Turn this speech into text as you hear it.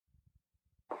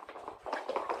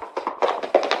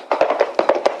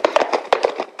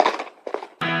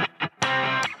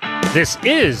This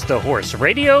is the Horse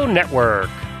Radio Network.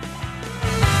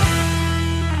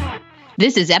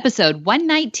 This is episode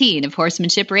 119 of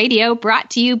Horsemanship Radio, brought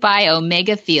to you by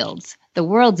Omega Fields, the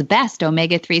world's best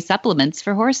omega-3 supplements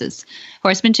for horses.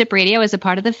 Horsemanship Radio is a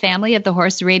part of the family of the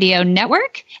Horse Radio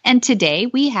Network, and today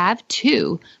we have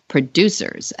two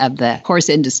producers of the horse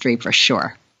industry for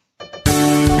sure.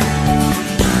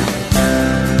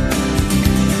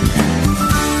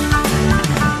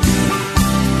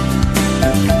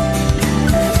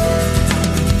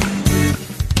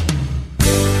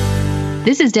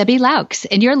 This is Debbie Laux,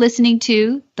 and you're listening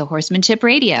to the Horsemanship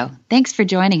Radio. Thanks for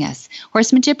joining us.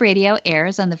 Horsemanship Radio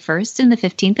airs on the 1st and the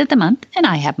 15th of the month, and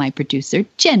I have my producer,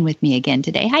 Jen, with me again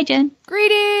today. Hi, Jen.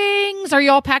 Greetings! Are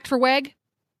you all packed for WEG?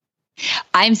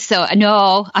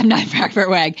 No, I'm not packed for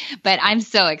WEG, but I'm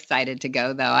so excited to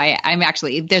go, though. I'm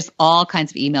actually, there's all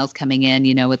kinds of emails coming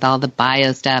in, with all the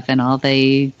bio stuff and all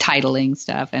the titling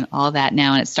stuff and all that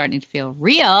now, and it's starting to feel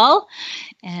real.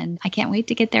 And I can't wait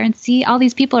to get there and see all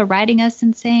these people are writing us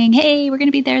and saying, hey, we're going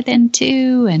to be there then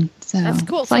too. And so that's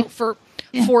cool. So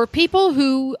for people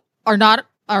who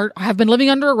have been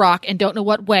living under a rock and don't know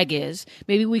what WEG is,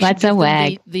 maybe we should give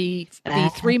them the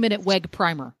 3-minute WEG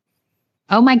primer.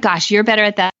 Oh my gosh, you're better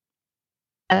at that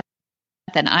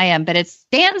than I am. But it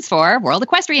stands for World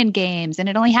Equestrian Games, and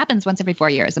it only happens once every 4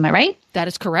 years. Am I right? That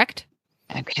is correct.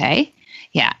 Okay.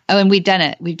 Yeah. Oh, and we've done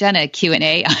a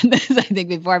Q&A on this, I think,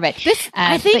 before. But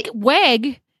I think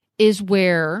WEG is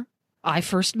where I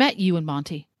first met you and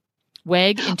Monty.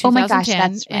 WEG in 2010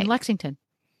 that's right. In Lexington.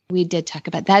 We did talk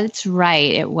about that. That's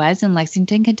right. It was in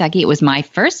Lexington, Kentucky. It was my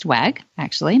first WEG,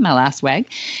 actually, my last WEG.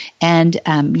 And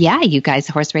you guys,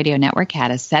 Horse Radio Network,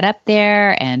 had us set up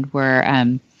there, and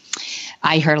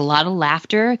I heard a lot of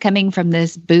laughter coming from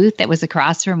this booth that was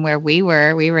across from where we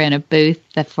were. We were in a booth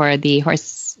for the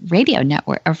Horse Radio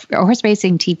Network, or Horse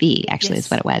Racing TV, actually, is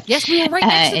what it was. Yes, we were right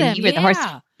next to them. And you were the Horse.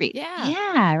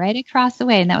 Yeah, right across the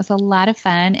way. And that was a lot of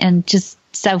fun, and just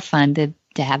so fun to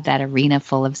have that arena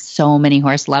full of so many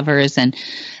horse lovers, and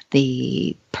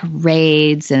the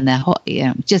parades and the whole,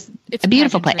 just it's a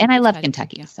beautiful place. And I love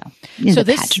Kentucky. Yeah. So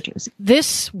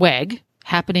this WEG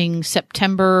happening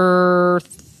September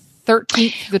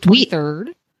 13th to the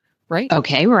 23rd, right?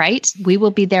 Okay, right. We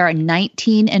will be there on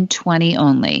 19 and 20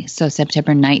 only. So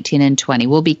September 19 and 20.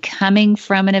 We'll be coming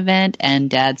from an event, and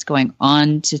Dad's going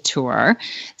on to tour.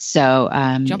 So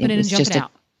jumping in and jumping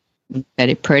out.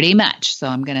 Pretty much. So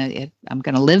I'm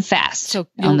gonna live fast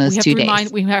on those 2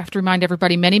 days. We have to remind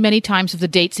everybody many, many times of the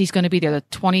dates he's going to be there. The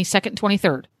 22nd and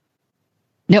 23rd.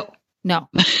 No.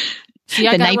 See,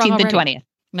 the 19th and 20th.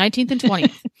 19th and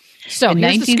 20th. So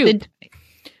here's the scoop.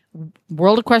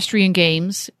 World Equestrian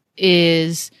Games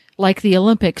is like the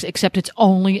Olympics, except it's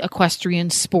only equestrian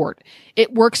sport.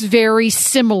 It works very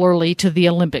similarly to the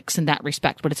Olympics in that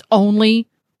respect, but it's only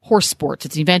horse sports.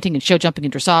 It's eventing and show jumping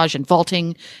and dressage and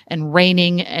vaulting and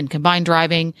reining and combined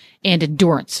driving and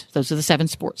endurance. Those are the 7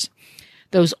 sports.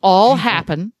 Those all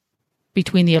happen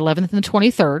between the 11th and the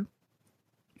 23rd.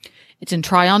 It's in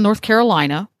Tryon, North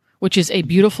Carolina, which is a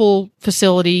beautiful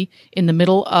facility in the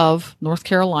middle of North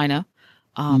Carolina.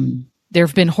 There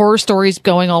have been horror stories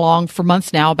going along for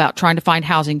months now about trying to find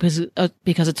housing because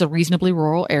it's a reasonably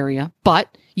rural area.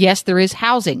 But yes, there is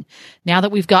housing. Now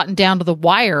that we've gotten down to the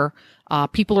wire,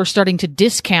 people are starting to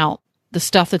discount the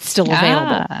stuff that's still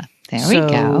available. There we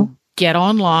go. Get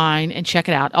online and check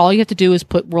it out. All you have to do is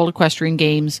put World Equestrian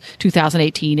Games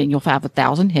 2018 and you'll have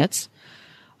 1,000 hits.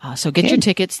 So get your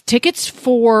tickets. Tickets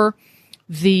for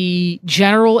the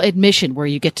general admission, where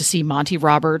you get to see Monty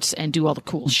Roberts and do all the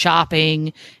cool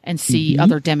shopping and see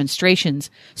other demonstrations,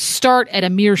 start at a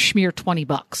mere schmear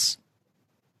 $20.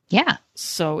 Yeah.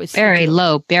 So it's very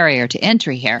low barrier to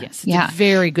entry here. Yes. It's a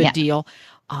very good deal.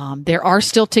 There are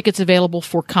still tickets available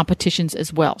for competitions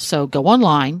as well. So go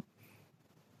online,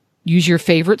 use your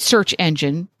favorite search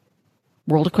engine,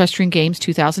 World Equestrian Games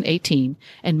 2018,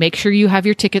 and make sure you have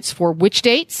your tickets for which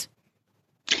dates?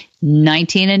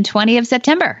 19 and 20 of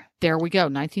September. There we go.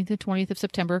 19th and 20th of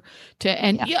September.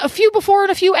 A few before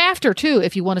and a few after, too,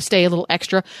 if you want to stay a little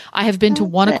extra. I have been to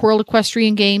one World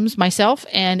Equestrian Games myself,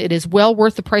 and it is well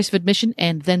worth the price of admission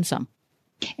and then some.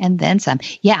 And then some.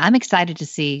 Yeah, I'm excited to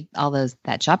see all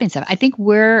that shopping stuff. I think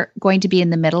we're going to be in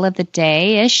the middle of the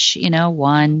day-ish,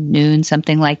 1 noon,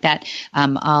 something like that.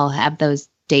 I'll have those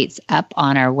dates up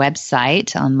on our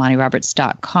website on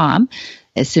montyroberts.com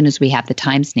as soon as we have the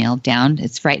times nailed down.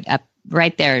 It's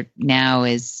right there now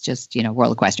is just,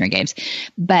 World Equestrian Games.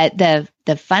 But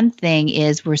the fun thing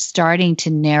is we're starting to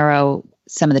narrow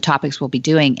some of the topics we'll be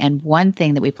doing. And one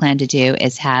thing that we plan to do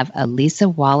is have a Lisa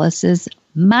Wallace's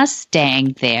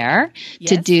Mustang there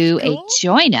to do a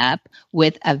join-up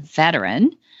with a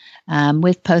veteran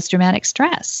with post-traumatic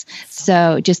stress.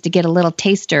 So just to get a little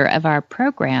taster of our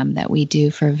program that we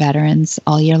do for veterans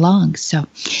all year long. So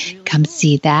come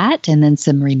see that, and then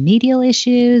some remedial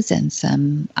issues and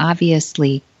some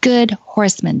obviously good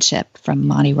horsemanship from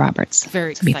Monty Roberts.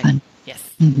 Very exciting. It'll be fun.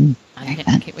 Yes. Mm-hmm. I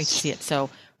can't wait to see it. So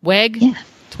WEG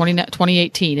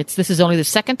 2018. This is only the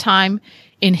second time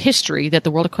in history that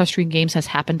the World Equestrian Games has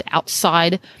happened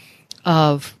outside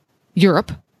of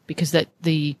Europe, because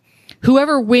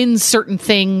whoever wins certain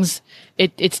things,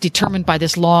 it's determined by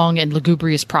this long and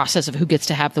lugubrious process of who gets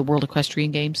to have the World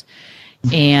Equestrian Games.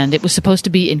 And it was supposed to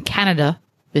be in Canada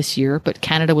this year, but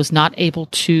Canada was not able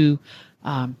to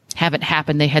have it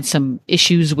happen. They had some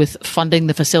issues with funding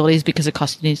the facilities because it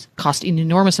cost an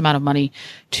enormous amount of money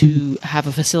to have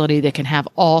a facility that can have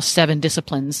all 7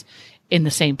 disciplines in the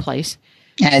same place.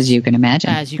 As you can imagine.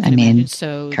 Imagine.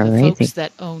 So crazy. The folks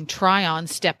that own Tryon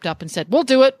stepped up and said, "We'll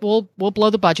do it. We'll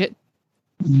blow the budget."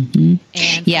 Mm-hmm.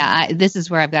 And this is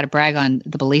where I've got to brag on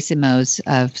the Bellissimos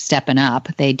of stepping up.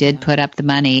 They did put up the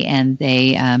money, and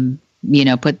they,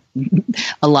 put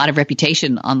a lot of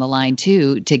reputation on the line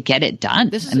too to get it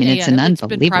done. It's an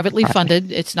unbelievable. It's been privately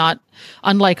funded. It's not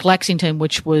unlike Lexington,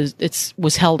 which was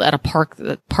held at a park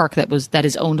that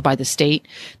is owned by the state.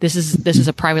 This is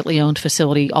a privately owned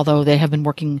facility, although they have been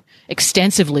working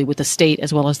extensively with the state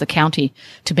as well as the county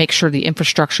to make sure the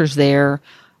infrastructure's there.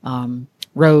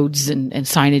 Roads and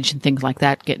signage and things like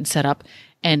that getting set up.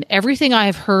 And everything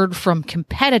I've heard from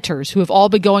competitors who have all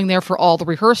been going there for all the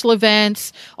rehearsal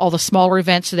events, all the smaller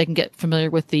events so they can get familiar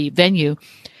with the venue,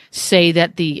 say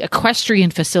that the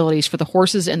equestrian facilities for the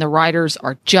horses and the riders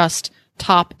are just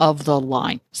top of the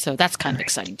line. So that's kind of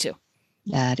exciting too.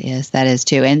 That is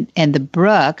too. And the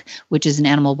Brook, which is an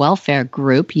animal welfare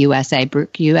group,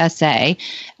 Brook USA,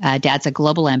 Dad's a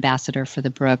global ambassador for the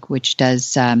Brook, which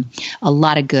does a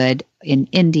lot of good in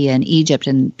India and Egypt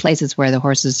and places where the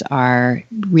horses are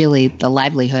really the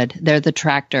livelihood. They're the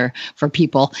tractor for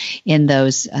people in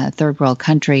those third world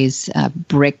countries,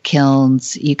 brick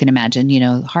kilns, you can imagine,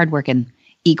 hardworking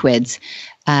equids.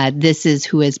 This is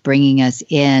who is bringing us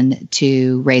in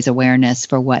to raise awareness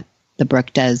for what the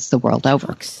Brook does the world over.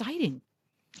 Oh, exciting.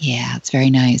 Yeah, it's very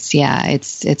nice. Yeah,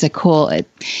 it's a cool,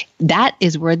 that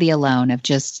is worthy alone of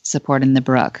just supporting the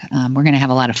Brook. We're going to have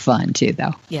a lot of fun too,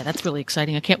 though. Yeah, that's really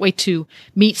exciting. I can't wait to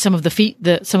meet some of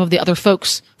the other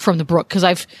folks from the Brook, because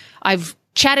I've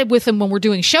chatted with them when we're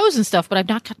doing shows and stuff, but I've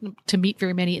not gotten to meet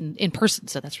very many in person.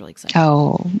 So that's really exciting.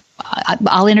 Oh,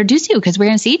 I'll introduce you because we're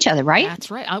going to see each other, right?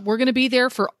 That's right. We're going to be there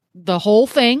for the whole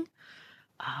thing.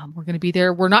 We're going to be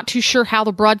there. We're not too sure how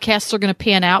the broadcasts are going to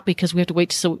pan out because we have to wait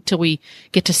till we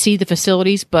get to see the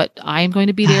facilities, but I am going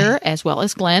to be there as well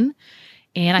as Glenn.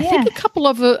 And I think a couple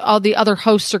of the other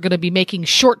hosts are going to be making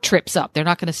short trips up. They're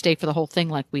not going to stay for the whole thing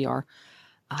like we are.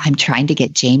 I'm trying to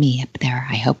get Jamie up there.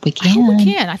 I hope we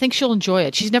can. I think she'll enjoy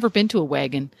it. She's never been to a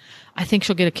WEG, and I think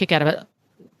she'll get a kick out of it.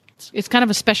 It's kind of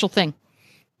a special thing.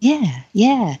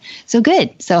 Yeah. So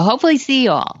good. So hopefully see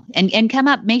you all and come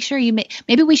up. Make sure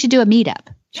maybe we should do a meetup.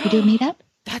 Should we do a meetup?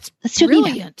 Let's do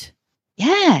brilliant. A meetup.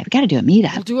 Yeah, we got to do a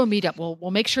meetup. We'll do a meetup.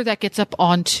 We'll make sure that gets up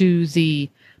onto the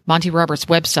Monty Roberts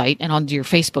website and onto your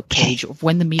Facebook page of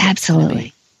when the meetup.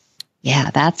 Absolutely.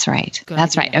 Yeah, that's right.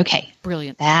 That's right. Okay.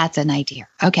 Brilliant. That's an idea.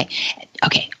 Okay.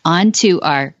 On to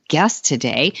our guest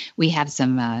today. We have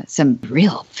some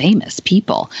real famous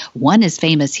people. One is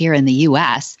famous here in the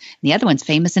U.S. and the other one's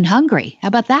famous in Hungary. How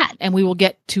about that? And we will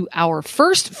get to our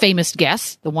first famous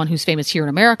guest, the one who's famous here in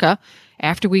America,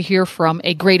 after we hear from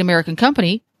a great American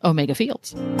company, Omega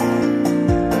Fields.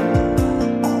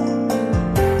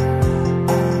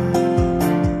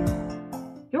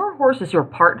 Your horse is your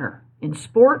partner. In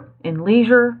sport, in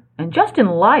leisure, and just in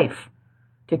life.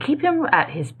 To keep him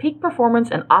at his peak performance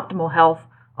and optimal health,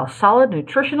 a solid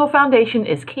nutritional foundation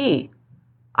is key.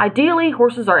 Ideally,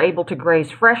 horses are able to graze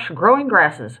fresh, growing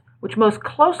grasses, which most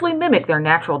closely mimic their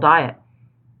natural diet.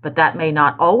 But that may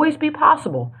not always be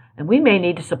possible, and we may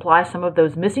need to supply some of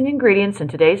those missing ingredients in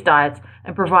today's diets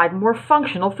and provide more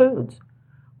functional foods.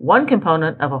 One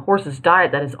component of a horse's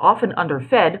diet that is often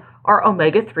underfed are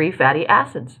omega-3 fatty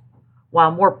acids.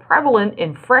 While more prevalent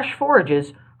in fresh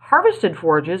forages, harvested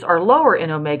forages are lower in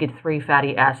omega-3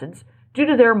 fatty acids due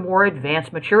to their more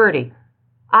advanced maturity.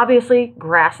 Obviously,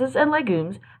 grasses and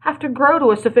legumes have to grow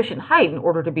to a sufficient height in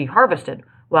order to be harvested,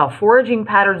 while foraging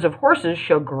patterns of horses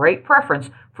show great preference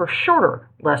for shorter,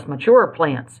 less mature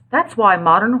plants. That's why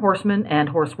modern horsemen and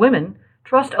horsewomen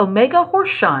trust Omega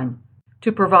Horseshine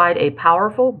to provide a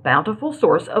powerful, bountiful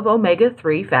source of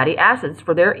omega-3 fatty acids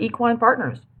for their equine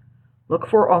partners. Look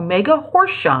for Omega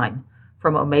Horseshine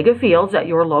from Omega Fields at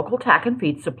your local tack and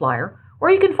feed supplier,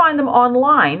 or you can find them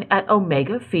online at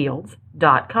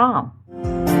omegafields.com.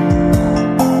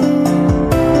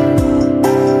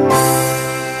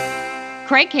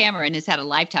 Craig Cameron has had a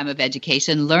lifetime of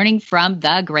education learning from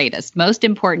the greatest, most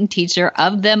important teacher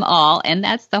of them all, and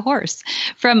that's the horse.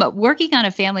 From working on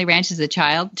a family ranch as a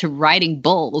child to riding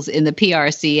bulls in the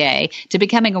PRCA to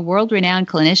becoming a world-renowned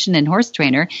clinician and horse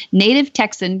trainer, native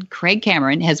Texan Craig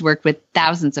Cameron has worked with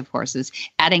thousands of horses,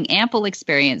 adding ample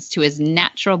experience to his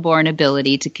natural-born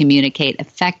ability to communicate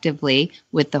effectively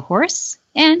with the horse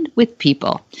and with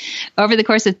people. Over the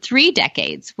course of 3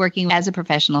 decades working as a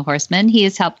professional horseman, he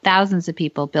has helped thousands of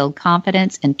people build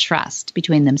confidence and trust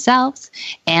between themselves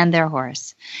and their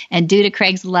horse. And due to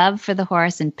Craig's love for the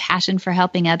horse and passion for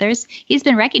helping others, he's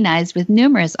been recognized with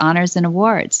numerous honors and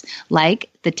awards, like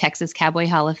the Texas Cowboy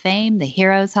Hall of Fame, the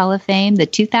Heroes Hall of Fame, the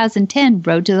 2010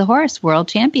 Road to the Horse World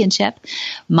Championship,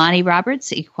 Monty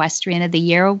Roberts Equestrian of the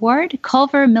Year Award,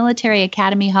 Culver Military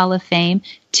Academy Hall of Fame,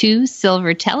 2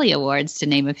 Silver Telly Awards, to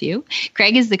name a few.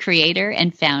 Craig is the creator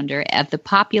and founder of the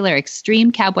popular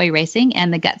Extreme Cowboy Racing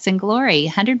and the Guts and Glory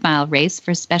 100-mile race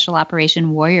for Special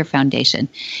Operation Warrior Foundation.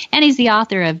 And he's the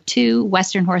author of 2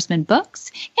 Western Horseman books,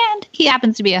 and he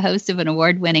happens to be a host of an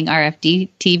award-winning RFD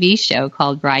TV show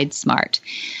called Ride Smart.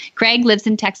 Craig lives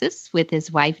in Texas with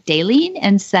his wife, Daleen,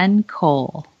 and son,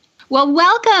 Cole. Well,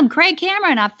 welcome, Craig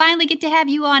Cameron. I finally get to have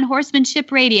you on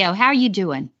Horsemanship Radio. How are you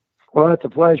doing? Well, it's a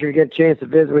pleasure to get a chance to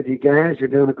visit with you guys. You're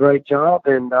doing a great job,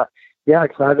 and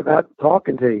excited about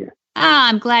talking to you.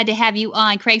 I'm glad to have you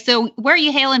on, Craig. So where are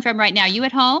you hailing from right now? You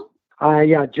at home?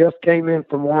 I just came in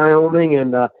from Wyoming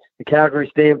and the Calgary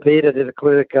Stampede. I did a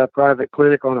private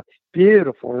clinic on a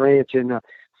beautiful ranch in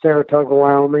Saratoga,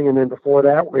 Wyoming, and then before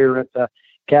that, we were at the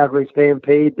Calgary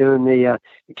Stampede doing the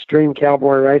Extreme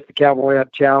Cowboy Race, the Cowboy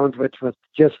Up Challenge, which was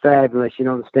just fabulous. You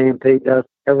know, the Stampede does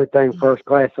everything first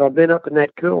class. So I've been up in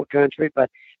that cool country, but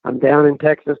I'm down in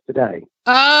Texas today.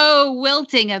 Oh,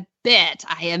 wilting a bit.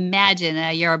 I imagine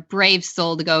you're a brave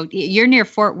soul to go. You're near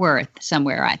Fort Worth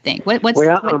somewhere, I think. I'm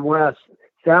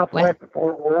southwest of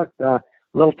Fort Worth,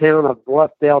 little town of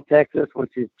Bluffdale, Texas,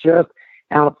 which is just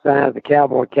outside the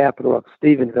cowboy capital of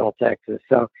Stephenville, Texas.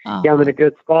 So I'm in a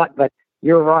good spot, but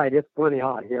you're right. It's plenty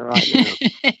hot here right now.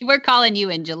 We're calling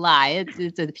you in July.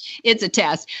 It's a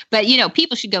test, but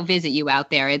people should go visit you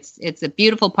out there. It's a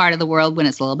beautiful part of the world when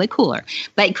it's a little bit cooler.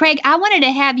 But Craig, I wanted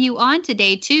to have you on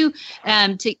today too,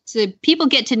 to people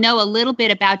get to know a little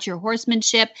bit about your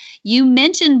horsemanship. You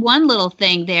mentioned one little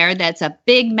thing there that's a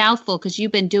big mouthful because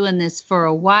you've been doing this for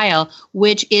a while,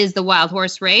 which is the wild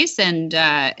horse race and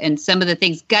some of the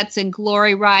things, Guts and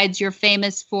Glory rides you're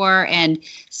famous for, and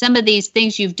some of these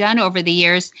things you've done over the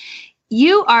years.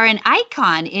 You are an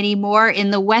icon anymore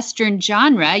in the Western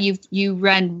genre. You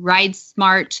run Ride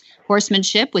Smart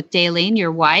Horsemanship with Daleen,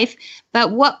 your wife.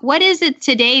 But what is it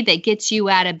today that gets you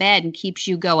out of bed and keeps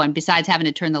you going besides having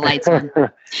to turn the lights on?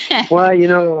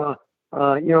 Well,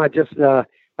 I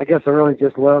guess I really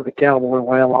just love the cowboy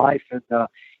way of life. And,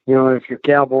 if you're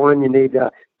cowboying, you need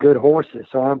good horses.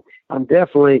 So I'm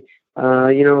definitely,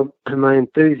 my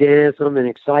enthusiasm and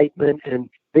excitement and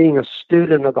being a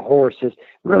student of the horse is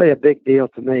really a big deal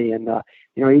to me. And,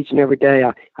 each and every day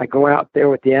I go out there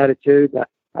with the attitude that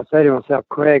I say to myself,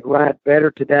 Craig, ride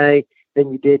better today than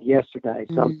you did yesterday.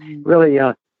 So really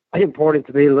important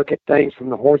to me to look at things from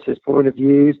the horse's point of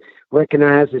view,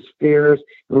 recognize his fears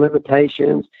and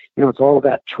limitations. It's all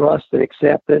about trust and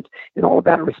acceptance and all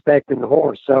about respecting the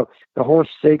horse. So the horse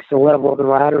seeks the level of the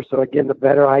rider. So again, the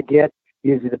better I get,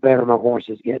 usually the better my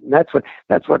horses get. And that's what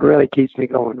really keeps me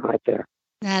going right there.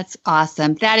 That's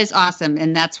awesome. That is awesome.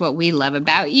 And that's what we love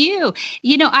about you.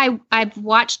 I've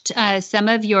watched some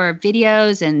of your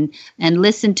videos and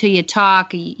listened to you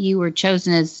talk. You were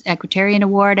chosen as Equestrian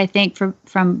Award, I think,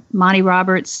 from Monty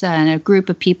Roberts and a group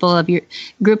of people of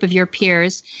your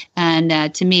peers.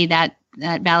 And to me, that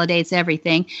validates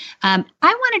everything. I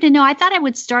wanted to know, I thought I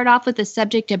would start off with a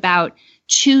subject about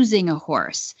choosing a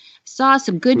horse. Saw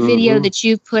some good video that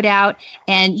you've put out,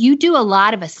 and you do a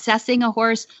lot of assessing a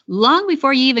horse long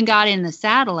before you even got in the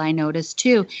saddle, I noticed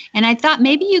too. And I thought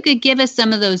maybe you could give us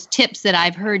some of those tips that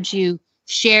I've heard you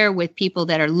share with people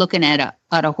that are looking at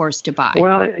a horse to buy.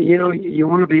 Well, you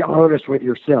want to be honest with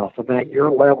yourself about your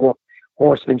level of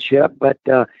horsemanship. But,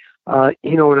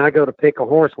 when I go to pick a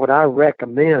horse, what I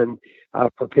recommend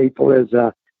for people is,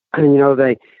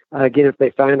 again, if they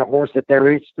find a horse that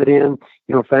they're interested in,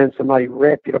 find somebody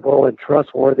reputable and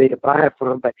trustworthy to buy it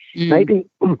from, but maybe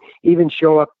even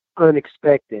show up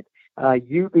unexpected.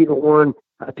 You be the one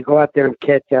to go out there and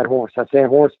catch that horse. I say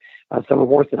some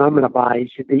horse that I'm going to buy, he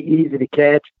should be easy to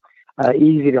catch.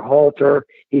 easy to halter.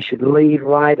 He should lead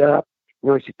right up. He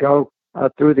should go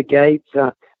through the gates.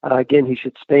 Again, he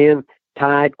should stand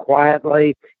tied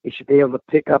quietly. He should be able to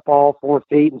pick up all 4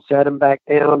 feet and set him back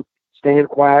down. Stand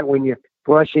quiet when you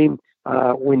brush him,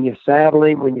 when you saddle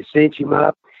him, when you cinch him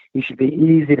up. He should be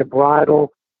easy to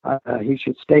bridle. He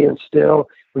should stand still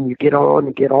when you get on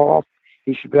and get off.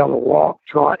 He should be able to walk,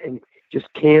 trot, and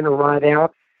just canter right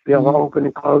out. Be able to open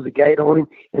and close the gate on him,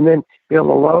 and then be able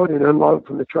to load and unload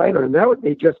from the trailer. And that would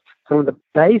be just some of the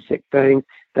basic things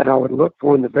that I would look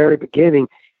for in the very beginning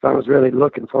if I was really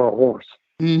looking for a horse.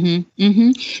 Mm-hmm.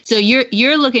 Mm-hmm. So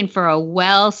you're looking for a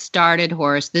well-started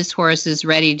horse. This horse is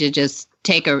ready to just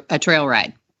take a trail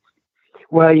ride.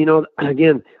 Well,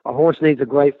 again, a horse needs a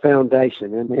great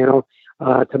foundation, and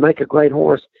to make a great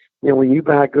horse, when you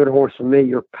buy a good horse from me,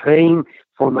 you're paying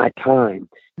for my time.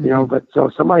 But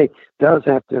so somebody does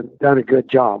have to have done a good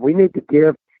job. We need to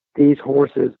give these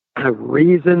horses a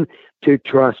reason to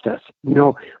trust us.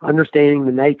 Understanding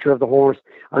the nature of the horse,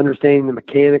 understanding the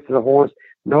mechanics of the horse.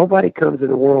 Nobody comes in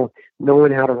the world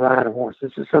knowing how to ride a horse.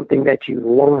 This is something that you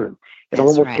learn. It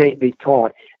almost can't be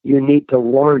taught. You need to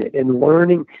learn it. And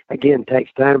learning, again,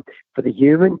 takes time for the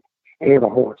human and the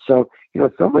horse. So,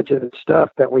 so much of the stuff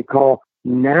that we call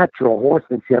natural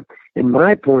horsemanship, from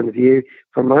my point of view,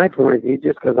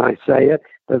 just because I say it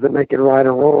doesn't make it right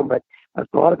or wrong, but a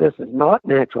lot of this is not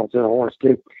natural to the horse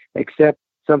to accept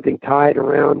something tied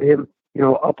around him,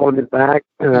 up on his back,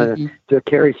 to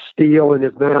carry steel in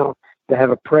his mouth, to have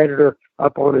a predator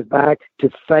up on his back, to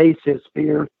face his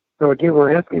fear. So again,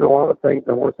 we're asking a lot of things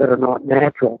to the horse that are not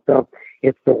natural. So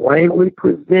it's the way we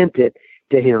present it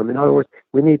to him. In other words,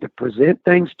 we need to present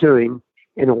things to him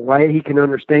in a way he can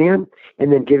understand,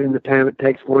 and then give him the time it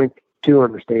takes for him to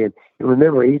understand. And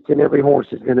remember, each and every horse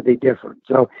is going to be different.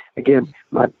 So again,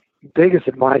 my biggest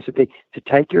advice would be to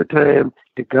take your time,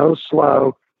 to go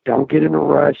slow, don't get in a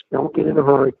rush, don't get in a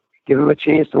hurry, give them a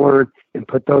chance to learn, and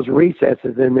put those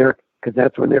recesses in there, because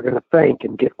that's when they're going to think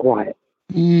and get quiet.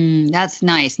 That's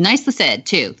nice. Nicely said,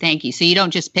 too. Thank you. So you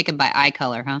don't just pick them by eye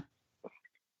color, huh?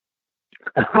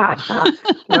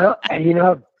 Well,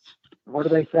 what do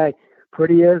they say?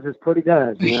 Pretty is as pretty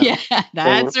does. Yeah,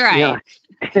 that's right. Yeah.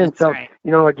 And so,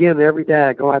 again, every day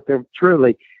I go out there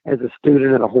truly as a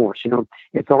student of the horse.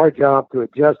 It's our job to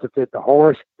adjust to fit the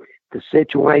horse, the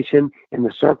situation, and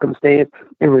the circumstance.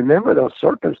 And remember, those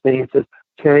circumstances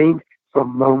change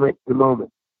from moment to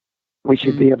moment. We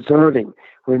should be observing,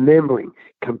 remembering,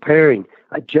 comparing,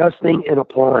 adjusting, and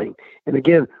applying. And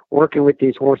again, working with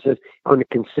these horses on a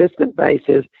consistent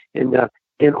basis,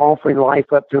 and offering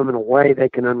life up to them in a way they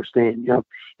can understand.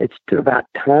 It's about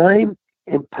time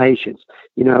and patience,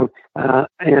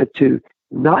 and to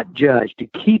not judge, to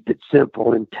keep it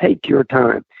simple and take your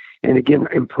time. And again,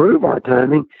 improve our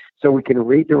timing so we can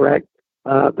redirect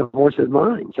the horse's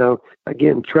mind. So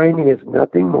again, training is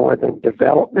nothing more than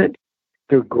development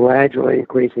through gradually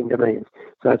increasing demands.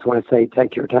 So that's why I say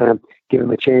take your time, give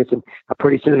them a chance. And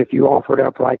pretty soon, if you offer it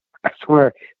up right, I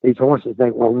swear these horses,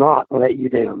 they will not let you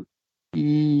down.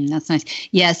 That's nice.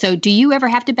 Yeah. So do you ever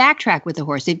have to backtrack with a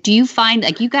horse? Do you find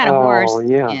you got a horse? Oh,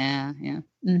 yeah. Yeah.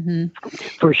 Mm-hmm.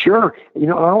 For sure. I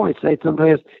always say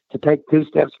sometimes to take 2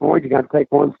 steps forward, you got to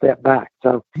take 1 step back.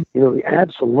 So,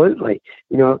 absolutely,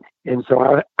 and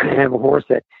so I have a horse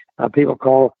that people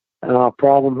call a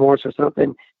problem horse or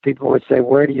something. People always say,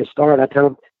 where do you start? I tell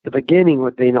them the beginning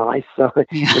would be nice. So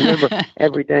remember,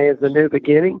 every day is a new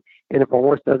beginning. And if a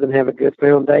horse doesn't have a good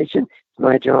foundation, it's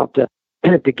my job to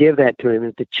give that to him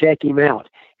and to check him out.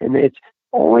 And it's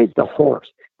always the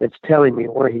horse that's telling me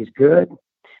where he's good,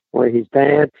 where he's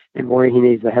bad, and where he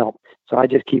needs the help. So I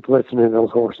just keep listening to those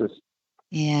horses.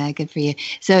 Yeah, good for you.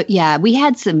 So yeah, we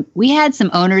had some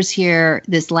owners here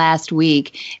this last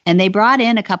week, and they brought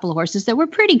in a couple of horses that were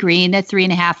pretty green. They're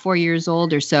 3.5, 4 years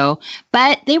old or so,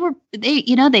 but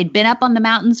they'd been up on the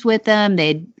mountains with them.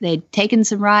 They'd taken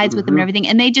some rides with them and everything.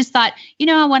 And they just thought,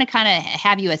 I want to kind of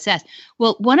have you assess.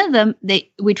 Well, one of them,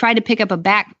 we tried to pick up a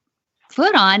back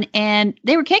foot on, and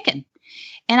they were kicking.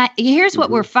 And here's what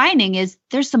we're finding is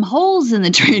there's some holes in the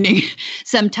training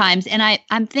sometimes. And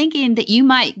I'm thinking that you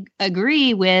might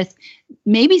agree with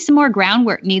maybe some more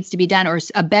groundwork needs to be done, or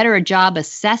a better job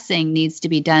assessing needs to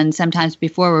be done sometimes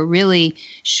before we're really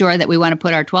sure that we want to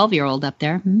put our 12-year-old up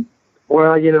there.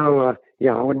 Well, I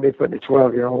wouldn't be putting a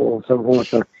 12-year-old on some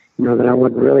horse, that I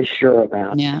wasn't really sure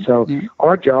about. Yeah. So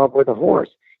our job with a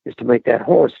horse is to make that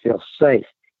horse feel safe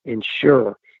and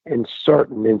sure and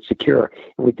certain and secure.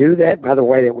 And we do that by the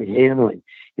way that we handle him.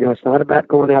 It's not about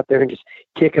going out there and just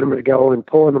kicking them to go and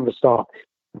pulling them to stop.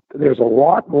 There's a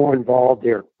lot more involved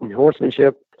there in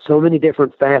horsemanship, so many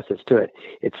different facets to it.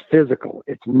 It's physical,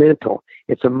 it's mental,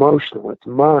 it's emotional, it's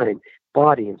mind,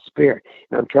 body, and spirit.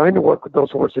 And I'm trying to work with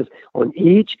those horses on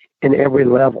each and every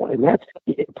level. And that's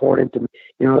important to me.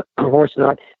 A horse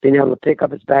not being able to pick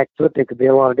up its back foot, there could be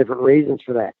a lot of different reasons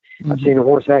for that. Mm-hmm. I've seen a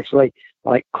horse actually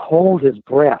hold his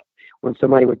breath when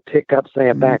somebody would pick up, say,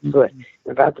 a back foot.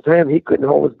 And about the time he couldn't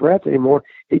hold his breath anymore,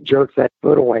 he jerks that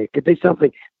foot away. It could be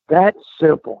something that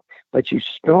simple. But you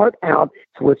start out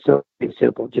with something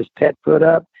simple. Just pet foot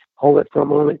up, hold it for a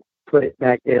moment, put it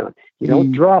back down. You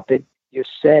don't drop it, you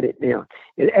set it down.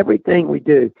 In everything we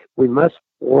do, we must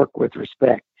work with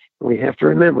respect. And we have to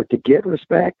remember, to get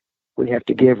respect, we have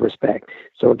to give respect.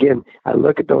 So again, I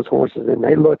look at those horses and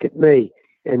they look at me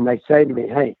and they say to me,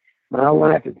 hey, my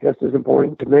life is just as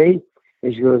important to me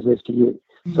as yours is to you.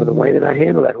 So the way that I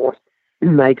handle that horse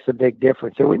makes a big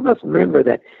difference. And we must remember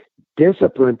that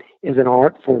discipline is an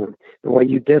art form. The way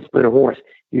you discipline a horse,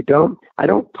 I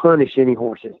don't punish any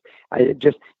horses. I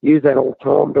just use that old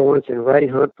Tom Dorrance and Ray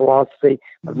Hunt philosophy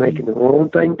of making the wrong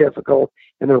thing difficult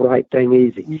and the right thing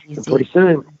easy. And pretty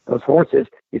soon, those horses,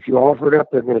 if you offer it up,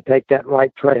 they're going to take that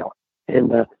right trail.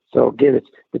 And so again,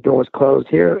 the door's closed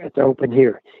here, it's open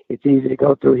here. It's easy to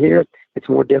go through here, it's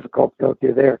more difficult to go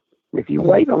through there. If you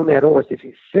wait on that horse, if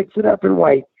you fix it up and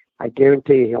wait, I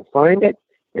guarantee you he'll find it.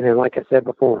 And then, like I said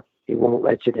before, he won't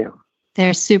let you down.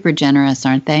 They're super generous,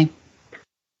 aren't they?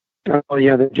 Oh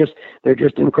yeah, they're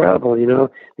just incredible.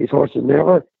 These horses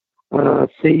never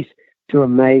cease to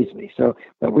amaze me. So,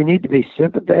 but we need to be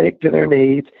sympathetic to their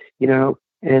needs.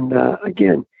 And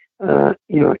again,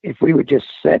 if we would just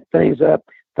set things up,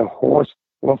 the horse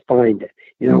will find it.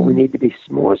 We need to be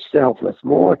more selfless,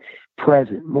 more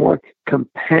present, more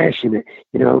compassionate.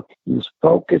 Use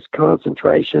focus,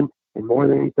 concentration, and more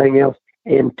than anything else,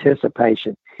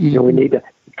 anticipation. We need to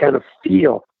kind of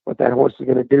feel what that horse is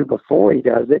going to do before he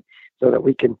does it, so that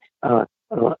we can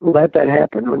let that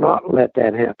happen or not let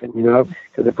that happen.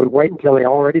 Because if we wait until he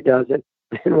already does it,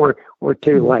 then we're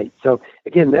too late. So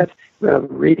again, that's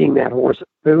reading that horse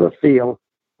through a feel,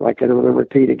 like I'm going to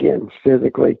repeat again,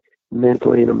 physically,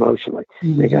 mentally, and emotionally.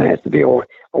 The guy has to be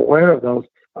aware of those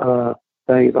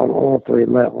things on all three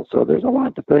levels. So there's a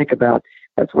lot to think about.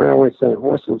 That's why I always say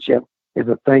horsemanship is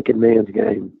a thinking man's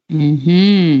game.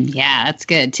 Yeah, that's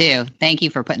good too. Thank you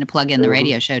for putting a plug in the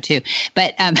radio show too.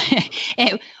 But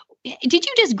did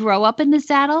you just grow up in the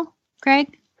saddle,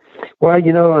 Craig? Well, I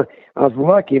was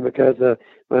lucky because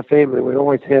my family, we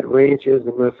always had ranches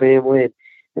in my family.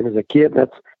 And as a kid,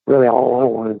 that's really all I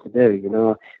wanted to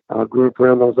do. I grew up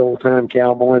around those old-time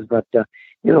cowboys, but, a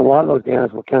lot of those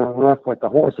guys were kind of rough with the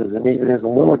horses. And even as a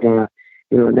little guy,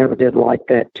 I never did like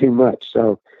that too much.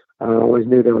 So I always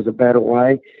knew there was a better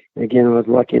way. And again, I was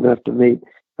lucky enough to meet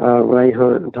Ray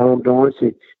Hunt and Tom Dorrance,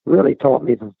 who really taught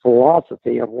me the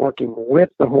philosophy of working with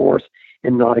the horse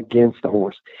and not against the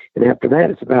horse. And after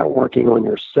that, it's about working on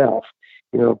yourself.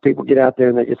 People get out there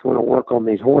and they just want to work on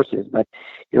these horses. But,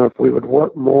 if we would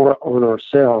work more on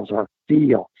ourselves, our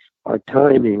feel, our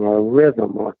timing, our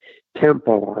rhythm, our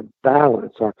tempo, our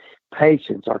balance, our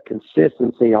patience, our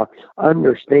consistency, our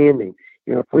understanding,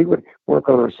 if we would work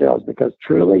on ourselves, because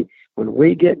truly, when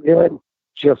we get good,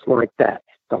 just like that,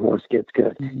 the horse gets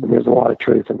good. And there's a lot of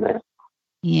truth in that.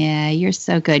 Yeah, you're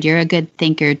so good. You're a good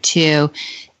thinker too.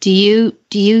 Do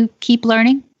you keep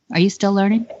learning? Are you still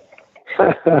learning?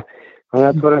 Well,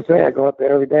 that's what I say. I go up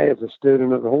there every day as a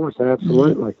student of the horse.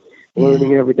 Absolutely.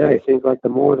 Learning every day. It seems like the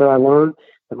more that I learn,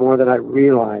 the more that I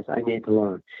realize I need to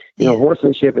learn.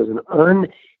 Horsemanship is an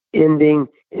unending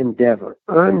endeavor.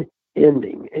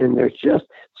 Unending. And there's just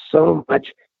so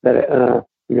much that,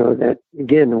 that,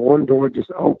 again, the one door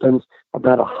just opens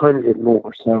about 100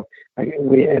 more. So,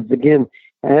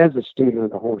 as a student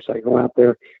of the horse, I go out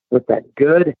there with that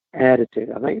good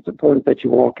attitude. I think it's important that you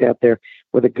walk out there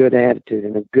with a good attitude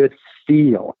and a good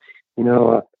feel.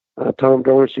 Tom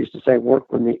Dorrance used to say, work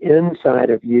from the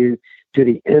inside of you to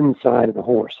the inside of the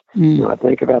horse. I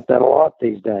think about that a lot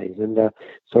these days. And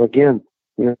so again,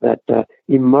 that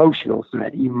emotional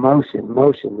side, emotion,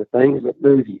 the things that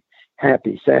move you,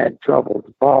 happy, sad,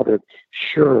 troubled, bothered,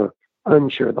 sure,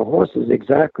 unsure. The horse is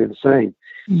exactly the same.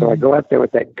 So I go out there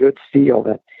with that good feel,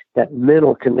 that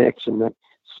mental connection, that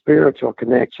spiritual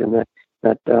connection,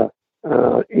 that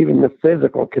even the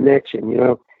physical connection.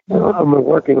 I'm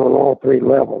working on all three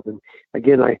levels, and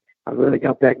again, I really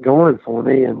got that going for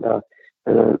me, and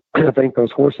I think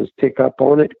those horses pick up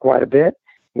on it quite a bit.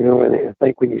 And I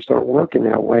think when you start working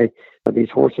that way, these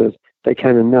horses, they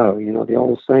kind of know. The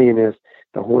old saying is,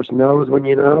 the horse knows when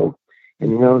you know,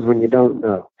 and he knows when you don't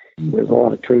know. There's a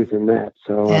lot of truth in that.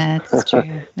 So that's true.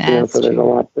 So there's a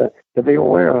lot to be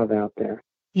aware of out there.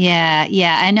 Yeah,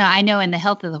 I know, and the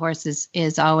health of the horse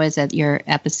is always at your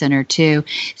epicenter too.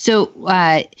 So,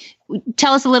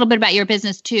 tell us a little bit about your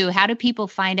business too. How do people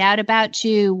find out about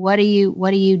you? What do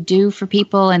you do for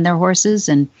people and their horses,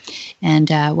 and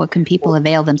what can people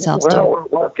avail themselves to? Well, we're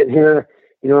working here.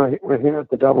 We're here at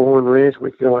the Double Horn Ranch.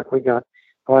 We feel like we got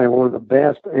probably one of the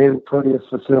best and prettiest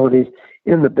facilities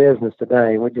in the business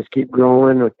today. We just keep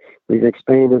growing. We've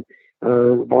expanded,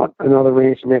 bought another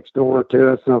ranch next door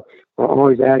to us. So we're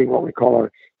always adding what we call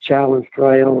our challenge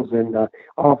trails and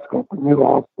new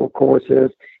obstacle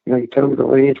courses. You come to the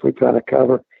ranch, we try to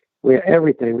cover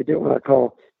everything. We do what I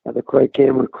call the Craig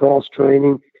Cameron cross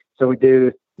training. So we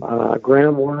do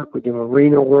groundwork, we do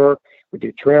arena work, we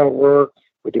do trail work,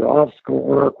 we do obstacle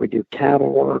work, we do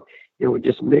cattle work. We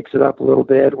just mix it up a little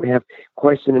bit. We have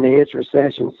question and answer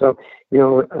sessions. So,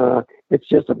 it's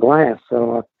just a blast.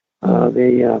 So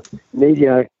the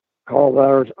media call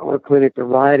our clinic the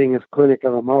ridingest clinic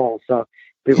of them all. So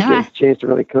people get a chance to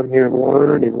really come here and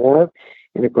learn and work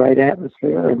in a great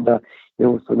atmosphere. And,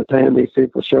 from the time these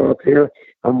people show up here,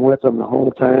 I'm with them the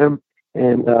whole time.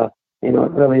 And, it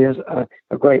really is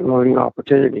a great learning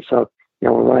opportunity. So,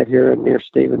 we're right here near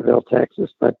Stephenville, Texas,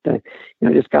 but,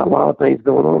 just got a lot of things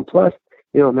going on. Plus,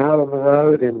 I'm out on the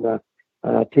road and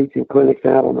teaching clinics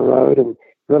out on the road and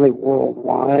really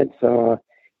worldwide. So,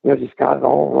 just got it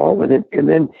all rolling. And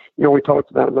then, we talked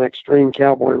about my Extreme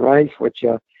Cowboy Race, which,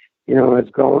 has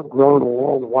grown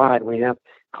worldwide. We have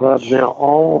clubs now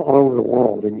all over the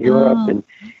world, in Europe and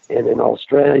in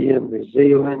Australia and New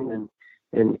Zealand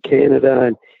and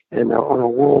Canada. And our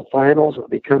world finals will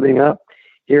be coming up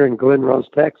here in Glen Rose,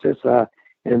 Texas,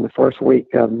 in the first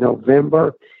week of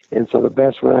November. And so the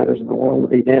best riders in the world will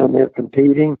be down there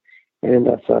competing. And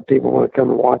so people want to come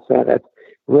and watch that. That's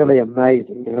really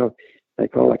amazing. They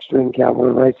call Extreme Cowboy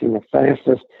Racing the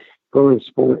fastest growing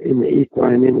sport in the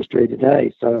equine industry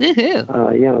today. So,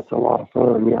 it's a lot of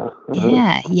fun.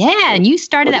 Yeah. Yeah. And you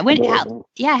started that.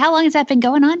 How long has that been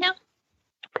going on now?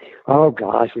 Oh,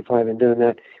 gosh. We've probably been doing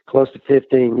that close to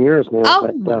 15 years now.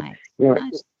 Oh, my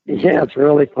gosh. Yeah, it's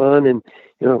really fun. And,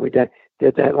 we did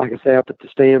that, like I say, up at the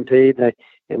Stampede. That's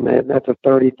a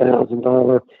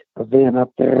 $30,000 event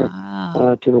up there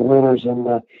to the winners. And,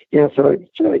 so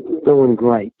it's really going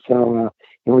great. So,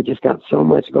 we just got so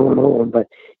much going on. But,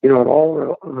 it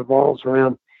all revolves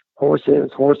around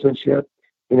horses, horsemanship,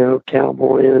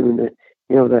 cowboying, and,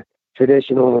 the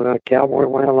traditional cowboy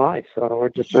way of life. So we're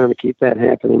just trying to keep that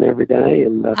happening every day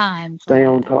and stay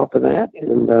on top of that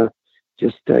and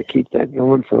just keep that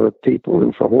going for people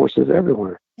and for horses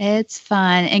everywhere. It's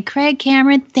fun. And Craig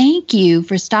Cameron, thank you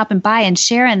for stopping by and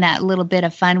sharing that little bit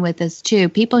of fun with us too.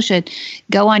 People should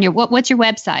go on your, what's your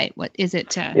website? What is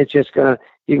it? It's just,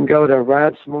 you can go to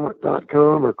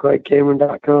ridesmart.com or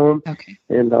craigcameron.com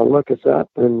and look us up.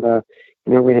 And,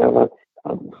 we have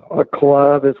a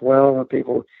club as well where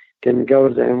people can go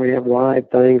to, and we have live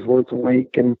things once a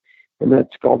week, and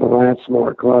that's called the Ride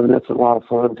Smart Club, and that's a lot of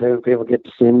fun too. People get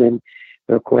to send in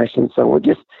their questions, so we're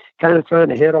just kind of trying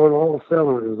to hit on all the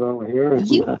cylinders over here. And,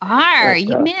 you are,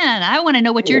 man. I want to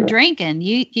know what you're drinking.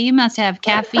 You must have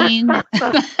caffeine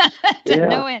to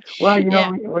know it. Well,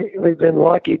 we've been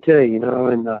lucky too,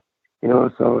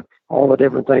 and so all the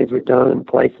different things we've done, and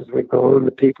places we've gone,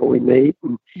 the people we meet,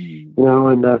 and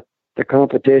and the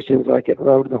competitions like at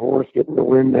Road to the Horse, getting to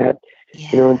win that,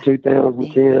 in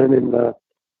 2010,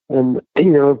 and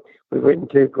we've written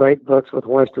 2 great books with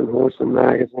Western Horseman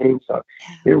Magazine. So,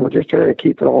 we're just trying to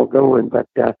keep it all going. But,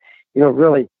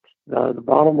 really, the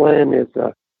bottom line is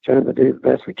trying to do the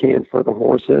best we can for the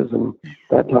horses and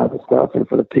that type of stuff, and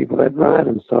for the people that ride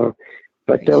them. So,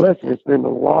 but listen, it's been a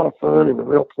lot of fun and a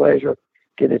real pleasure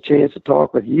getting a chance to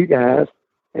talk with you guys.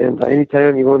 And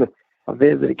anytime you want to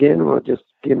visit again, just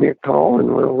give me a call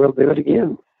and we'll do it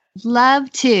again. Love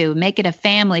to make it a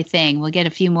family thing. We'll get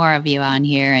a few more of you on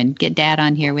here and get Dad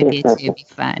on here with you too.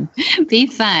 Be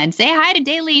fun. Say hi to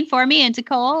Daleen for me and to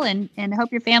Cole, and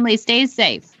hope your family stays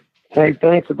safe. Hey,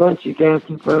 thanks a bunch. You guys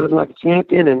keep riding like a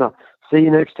champion, and I'll see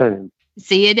you next time.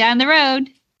 See you down the road.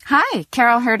 Hi,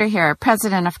 Carol Herder here,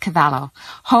 president of Cavallo,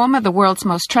 home of the world's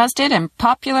most trusted and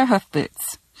popular hoof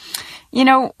boots.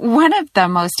 One of the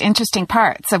most interesting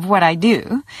parts of what I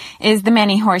do is the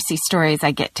many horsey stories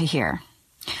I get to hear.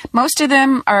 Most of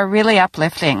them are really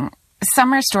uplifting.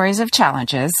 Some are stories of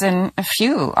challenges, and a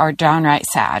few are downright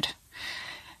sad.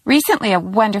 Recently, a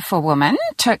wonderful woman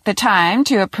took the time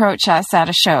to approach us at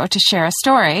a show to share a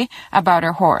story about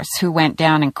her horse who went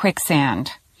down in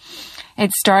quicksand.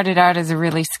 It started out as a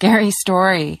really scary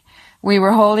story. We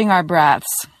were holding our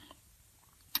breaths,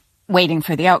 waiting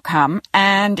for the outcome,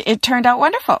 and it turned out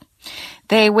wonderful.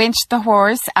 They winched the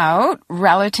horse out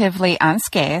relatively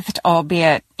unscathed,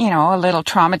 albeit, a little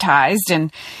traumatized,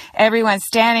 and everyone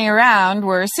standing around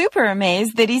were super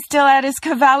amazed that he still had his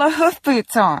Cavallo hoof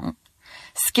boots on.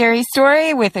 Scary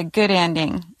story with a good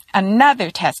ending.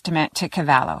 Another testament to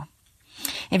Cavallo.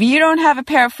 If you don't have a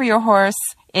pair for your horse,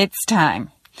 it's time.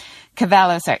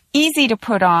 Cavallos are easy to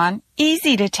put on,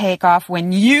 easy to take off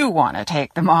when you want to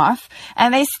take them off,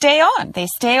 and they stay on. They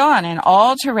stay on in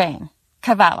all terrain.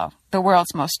 Cavallo, the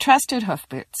world's most trusted hoof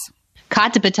boots.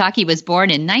 Kata Pataki was born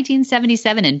in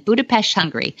 1977 in Budapest,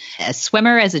 Hungary. A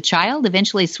swimmer as a child,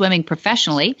 eventually swimming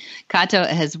professionally,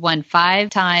 Kata has won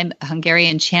 5-time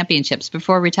Hungarian championships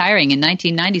before retiring in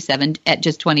 1997 at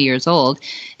just 20 years old.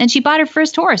 And she bought her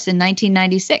first horse in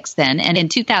 1996 then. And in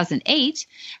 2008,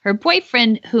 her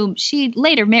boyfriend, whom she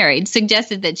later married,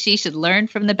 suggested that she should learn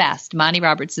from the best, Monty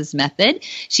Roberts' method.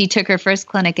 She took her first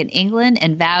clinic in England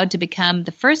and vowed to become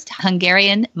the first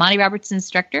Hungarian Monty Roberts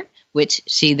instructor, which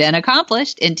she then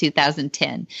accomplished in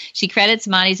 2010. She credits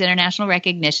Monty's international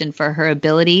recognition for her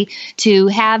ability to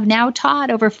have now taught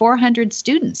over 400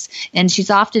 students, and she's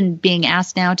often being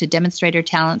asked now to demonstrate her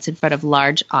talents in front of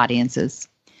large audiences.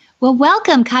 Well,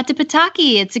 welcome, Kata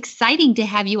Pataki. It's exciting to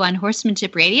have you on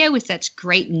Horsemanship Radio with such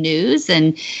great news,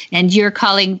 and you're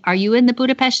calling, are you in the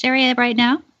Budapest area right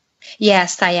now?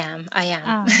 Yes, I am.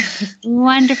 Oh,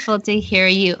 wonderful to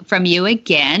hear from you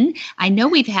again. I know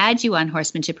we've had you on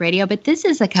Horsemanship Radio, but this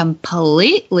is a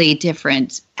completely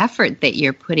different effort that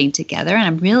you're putting together, and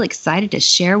I'm really excited to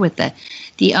share with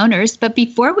the owners. But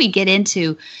before we get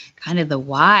into kind of the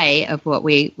why of what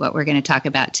we're going to talk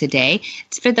about today,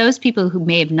 it's for those people who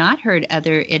may have not heard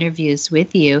other interviews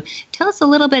with you. Tell us a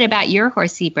little bit about your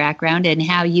horsey background and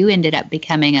how you ended up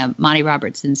becoming a Monty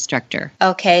Roberts instructor.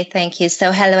 Okay, thank you.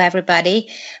 So hello, everybody.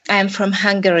 I'm from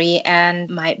Hungary, and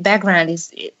my background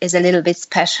is a little bit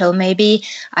special. Maybe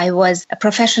I was a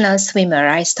professional swimmer.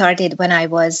 I started when I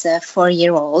was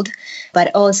 4-year-old, but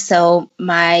also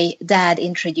my dad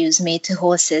introduced me to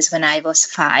horses when I was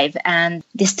 5. And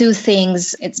these two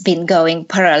things, it's been going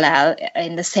parallel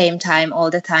in the same time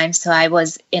all the time. So I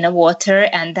was in a water,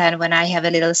 and then when I have a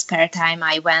little spare time,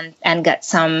 I went and got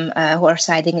some horse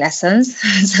riding lessons.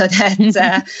 So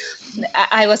that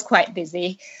I was quite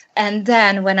busy. And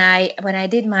then when I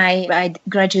did my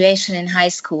graduation in high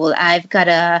school, I've got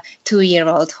a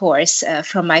 2-year-old horse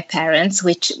from my parents,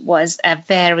 which was a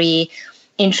very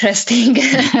interesting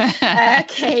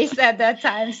case at that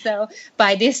time. So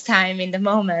by this time in the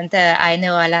moment, I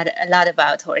know a lot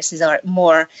about horses, or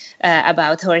more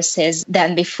about horses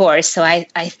than before. So I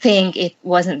think it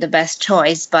wasn't the best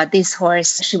choice. But this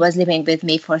horse, she was living with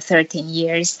me for 13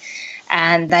 years.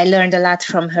 And I learned a lot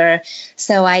from her.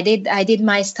 So I did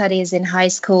my studies in high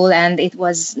school, and it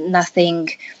was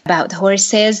nothing about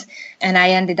horses. And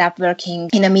I ended up working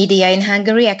in a media in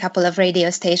Hungary, a couple of radio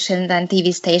stations and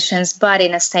TV stations. But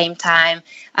in the same time,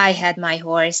 I had my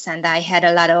horse, and I had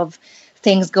a lot of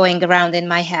things going around in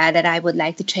my head that I would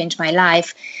like to change my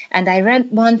life. And I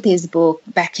read Monty's book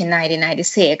back in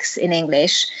 1996 in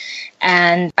English.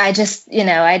 And I just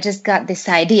got this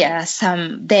idea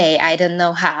someday, I don't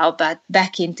know how, but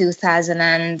back in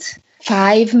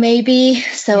 2005 maybe.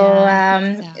 So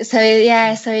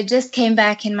it just came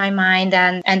back in my mind,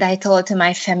 and I told to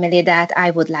my family that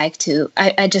I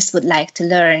just would like to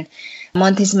learn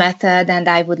Monty's method, and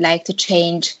I would like to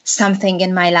change something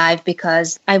in my life,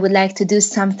 because I would like to do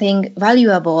something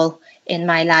valuable in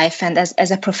my life and as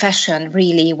a profession,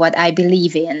 really what I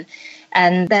believe in.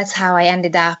 And that's how I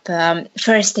ended up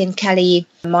first in Kelly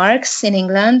Marks in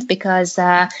England, because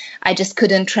I just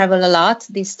couldn't travel a lot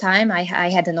this time. I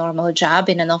had a normal job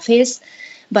in an office.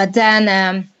 But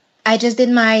then I just did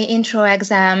my intro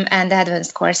exam and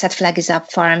advanced course at Flag Is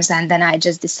Up Farms. And then I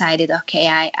just decided, okay,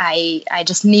 I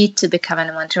just need to become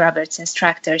a Monty Roberts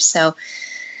instructor.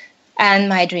 And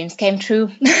my dreams came true.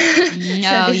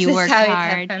 No, so you worked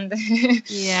hard.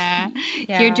 Yeah.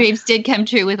 Your dreams did come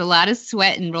true with a lot of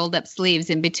sweat and rolled up sleeves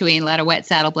in between, a lot of wet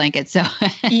saddle blankets. So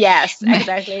yes,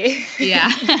 exactly.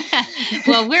 Yeah.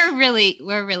 Well, we're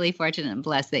really fortunate and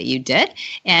blessed that you did,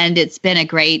 and it's been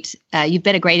you've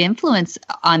been a great influence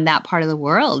on that part of the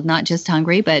world, not just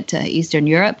Hungary, but Eastern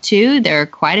Europe too. There are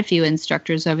quite a few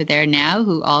instructors over there now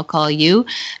who all call you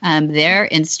their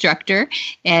instructor,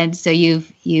 and so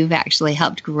you've actually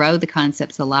helped grow the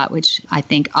concepts a lot, which I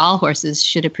think all horses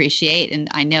should appreciate. And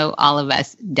I know all of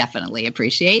us definitely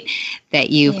appreciate that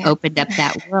you've opened up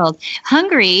that world.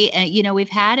 Hungary, we've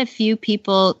had a few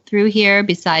people through here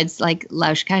besides like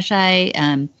Lajos Kásai.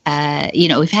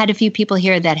 We've had a few people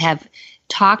here that have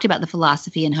talked about the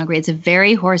philosophy in Hungary. It's a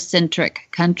very horse-centric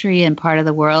country and part of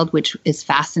the world, which is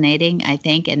fascinating, I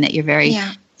think, and that you're very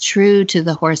true to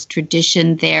the horse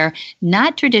tradition there.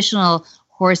 Not traditional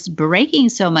horse breaking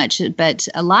so much, but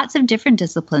lots of different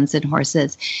disciplines in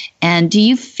horses. And do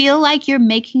you feel like you're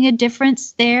making a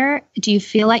difference there? Do you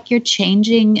feel like you're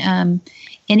changing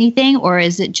anything, or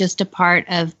is it just a part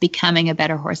of becoming a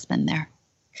better horseman there?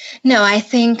 No, I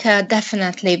think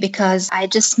definitely, because I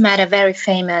just met a very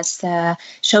famous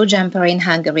show jumper in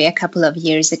Hungary a couple of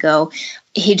years ago.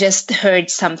 He just heard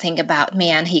something about me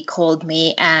and he called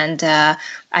me, and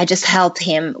I just helped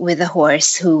him with a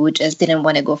horse who just didn't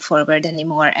want to go forward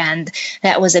anymore. And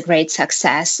that was a great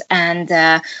success. And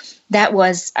that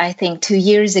was, I think, 2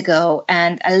 years ago.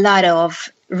 And a lot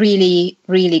of really,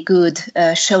 really good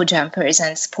show jumpers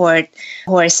and sport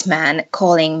horsemen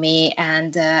calling me,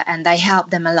 and I help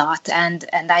them a lot. And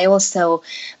I also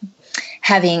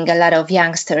having a lot of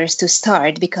youngsters to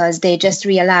start, because they just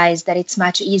realize that it's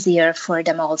much easier for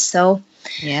them also.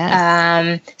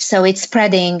 Yeah. So it's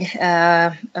spreading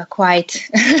quite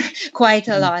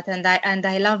a lot, and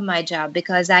I love my job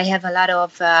because I have a lot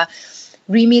of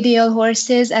remedial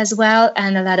horses as well,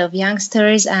 and a lot of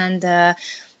youngsters, and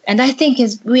I think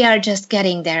we are just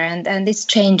getting there, and it's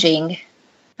changing.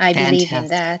 I believe in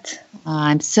that.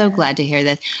 I'm so glad to hear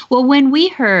that. Well, when we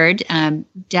heard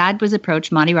Dad was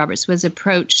approached, Monty Roberts was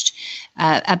approached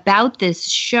about this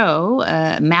show,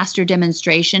 master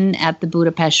demonstration at the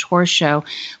Budapest Horse Show,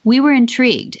 we were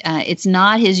intrigued. It's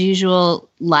not his usual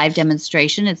live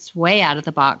demonstration. It's way out of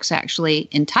the box, actually,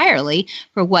 entirely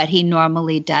for what he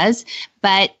normally does.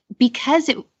 But because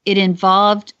it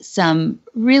involved some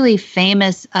really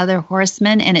famous other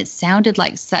horsemen, and it sounded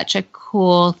like such a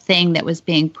cool thing that was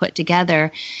being put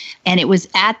together. And it was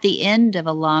at the end of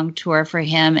a long tour for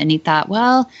him. And he thought,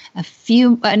 well,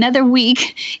 another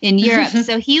week in Europe.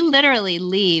 So he literally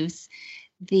leaves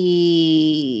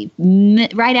right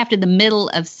after the middle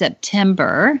of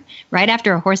September, right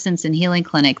after a Horse Sense and Healing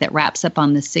Clinic that wraps up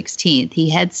on the 16th. He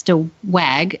heads to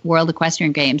WEG, World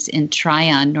Equestrian Games, in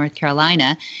Tryon, North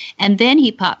Carolina. And then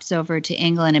he pops over to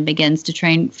England and begins to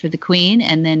train for the Queen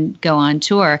and then go on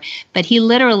tour. But he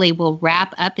literally will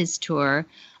wrap up his tour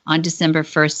on December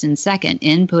 1st and 2nd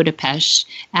in Budapest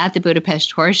at the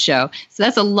Budapest Horse Show. So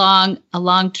that's a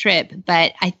long trip.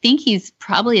 But I think he's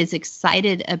probably as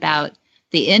excited about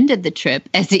the end of the trip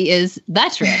as he is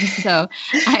the trip. So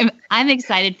I'm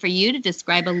excited for you to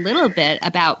describe a little bit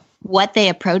about what they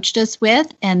approached us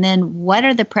with, and then what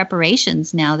are the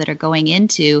preparations now that are going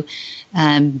into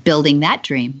building that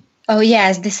dream. Oh,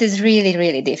 yes, this is really,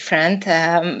 really different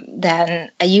than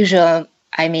a usual,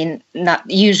 I mean, not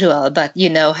usual, but you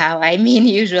know how I mean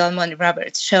usual Monty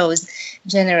Roberts shows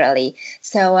generally.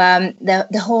 So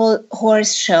the whole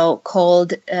horse show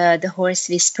called the Horse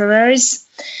Whisperers.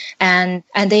 And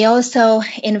they also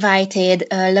invited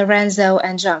Lorenzo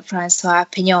and Jean-Francois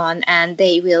Pignon, and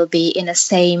they will be in the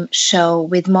same show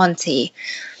with Monty.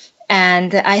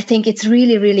 And I think it's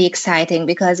really, really exciting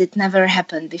because it never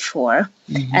happened before,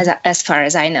 as far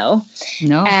as I know.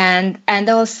 No. And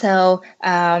also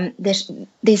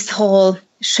this whole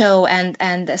show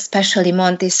and especially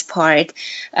Monty's part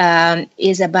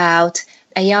is about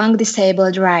a young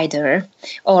disabled rider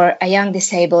or a young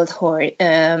disabled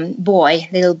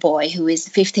little boy who is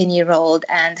 15-year-old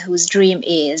and whose dream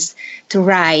is to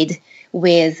ride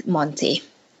with Monty.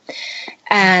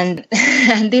 And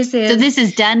this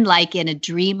is done like in a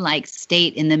dream-like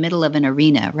state in the middle of an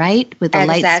arena, right? With the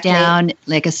lights down,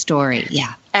 like a story.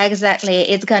 Yeah, exactly.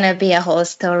 It's gonna be a whole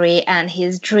story, and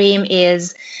his dream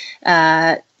is,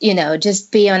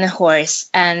 just be on a horse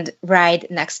and ride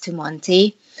next to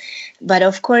Monty. But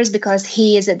of course, because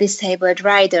he is a disabled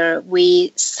rider,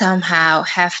 we somehow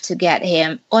have to get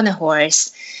him on a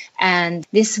horse. And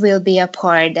this will be a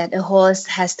part that the horse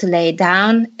has to lay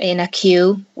down in a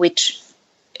queue, which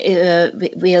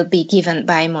will be given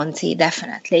by Monty,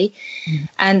 definitely. Mm.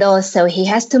 And also he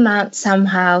has to mount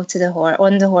somehow to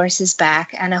on the horse's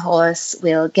back, and a horse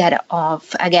will get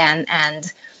off again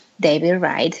and they will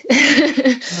ride.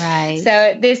 Right.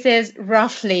 So this is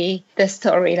roughly the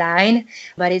storyline,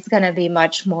 but it's going to be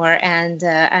much more. And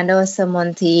also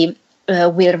Monty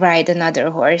will ride another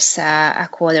horse, a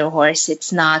quarter horse.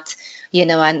 It's not,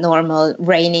 a normal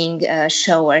reining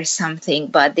show or something,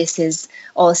 but this is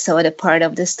also the part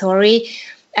of the story.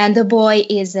 And the boy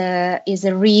is a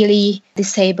really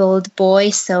disabled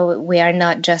boy, so we are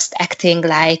not just acting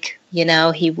like,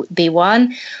 he would be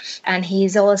one. And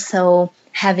he's also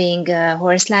having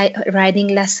horse riding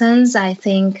lessons. I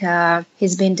think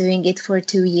he's been doing it for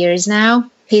 2 years now.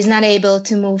 He's not able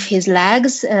to move his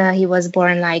legs. He was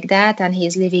born like that, and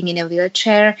he's living in a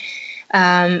wheelchair.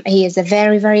 He is a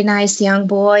very, very nice young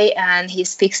boy, and he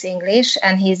speaks English,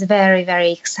 and he's very,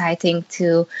 very exciting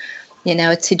to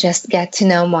to just get to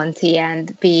know Monty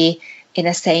and be in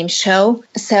the same show.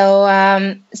 So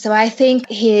I think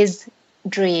his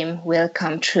dream will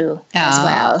come true as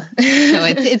well. So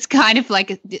it's kind of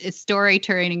like a story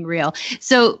turning real.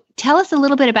 So tell us a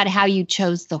little bit about how you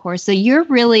chose the horse. So you're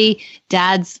really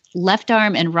Dad's left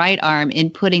arm and right arm in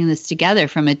putting this together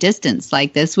from a distance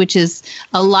like this, which is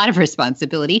a lot of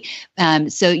responsibility.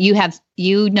 So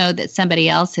you know that somebody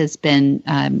else has been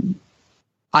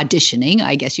auditioning,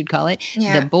 I guess you'd call it,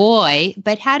 the boy.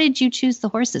 But how did you choose the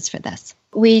horses for this?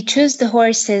 We choose the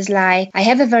horses I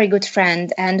have a very good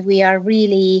friend and we are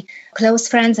really close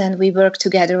friends and we work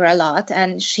together a lot.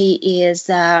 And she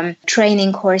is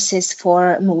training horses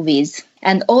for movies.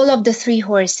 And all of the 3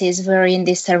 horses were in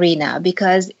this arena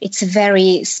because it's a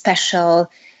very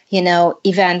special,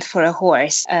 event for a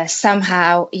horse.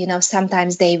 Somehow,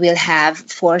 sometimes they will have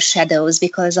foreshadows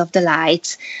because of the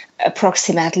lights,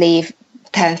 approximately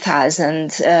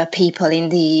 10,000 people in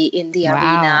the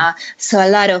arena. So a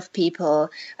lot of people,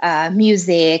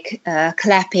 music,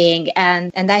 clapping,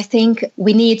 and I think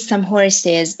we need some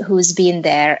horses who's been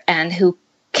there and who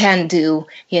can do,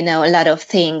 a lot of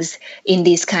things in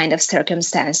these kind of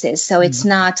circumstances. So it's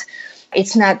not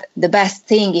the best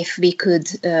thing if we could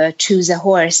choose a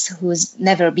horse who's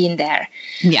never been there.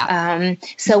 Yeah.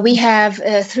 So we have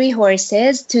 3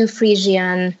 horses, 2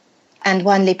 Frisian and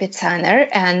 1 Lipizzaner,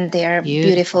 and they're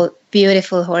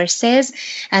beautiful horses.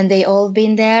 And they all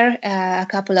been there a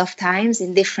couple of times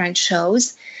in different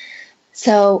shows.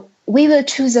 So we will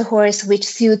choose a horse which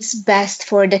suits best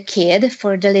for the kid,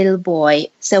 for the little boy.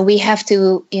 So we have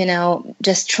to,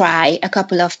 just try a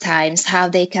couple of times how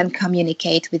they can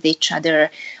communicate with each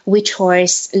other, which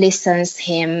horse listens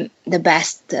him the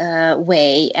best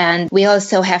way. And we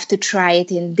also have to try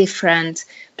it in different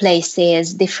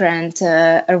places, different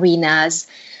arenas,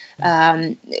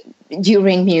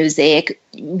 during music,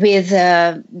 with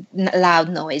loud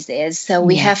noises. So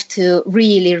we have to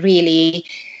really, really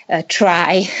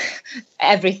try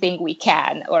everything we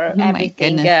can, or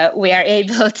everything we are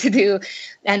able to do.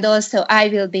 And also I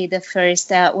will be the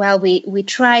first, we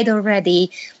tried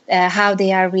already how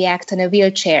they are react on a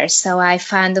wheelchair. So I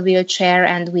found a wheelchair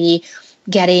and we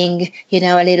getting,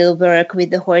 a little work with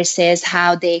the horses,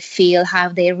 how they feel, how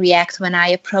they react when I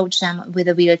approach them with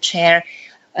a wheelchair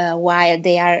while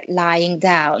they are lying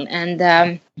down. And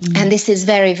this is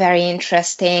very, very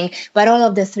interesting. But all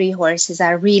of the 3 horses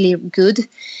are really good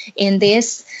in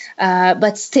this.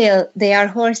 But still, they are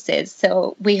horses.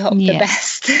 So we hope the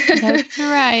best. That's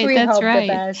right. We That's hope right.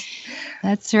 the best.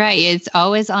 That's right. It's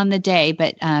always on the day,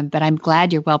 but I'm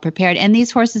glad you're well prepared. And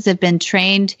these horses have been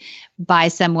trained by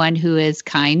someone who is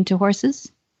kind to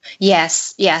horses?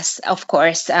 Yes, of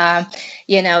course.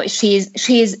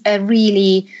 She's a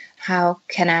really, how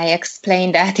can I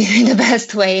explain that in the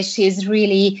best way? She's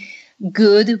really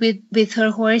good with her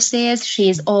horses.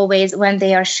 She's always, when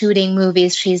they are shooting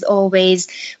movies, she's always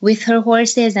with her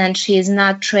horses, and she's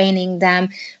not training them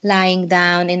lying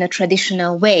down in a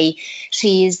traditional way.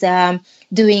 She's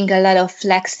doing a lot of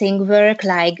flexing work,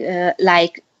 like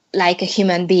a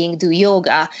human being do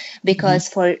yoga, because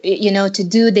for to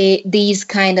do these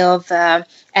kind of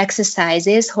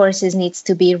exercises, horses needs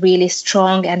to be really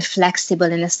strong and flexible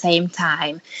in the same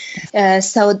time.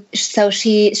 So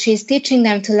she's teaching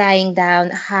them to lying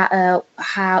down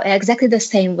how exactly the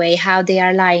same way how they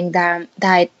are lying down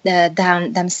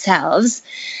themselves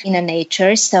in a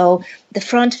nature. So the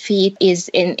front feet is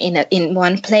in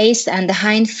one place, and the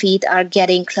hind feet are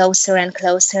getting closer and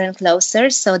closer and closer.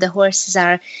 So the horses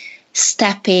are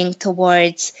stepping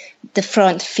towards the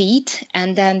front feet,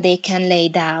 and then they can lay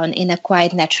down in a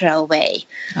quite natural way.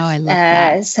 Oh, I love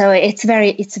that. So it's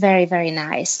very, very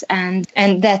nice, and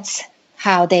that's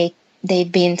how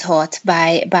they've been taught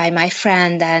by my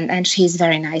friend, and she's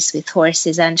very nice with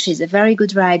horses, and she's a very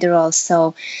good rider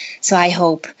also. So I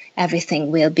hope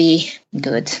everything will be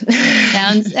good.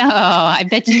 I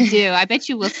bet you do. I bet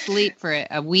you will sleep for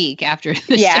a week after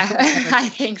the show. I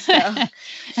think so.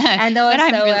 And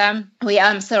also,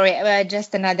 I'm sorry,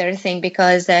 just another thing,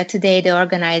 because today the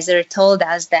organizer told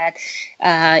us that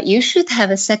you should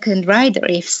have a second rider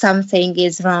if something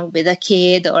is wrong with a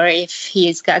kid or if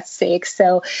he's got sick.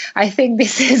 So I think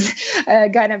this is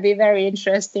going to be very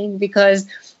interesting, because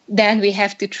then we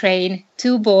have to train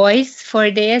 2 boys for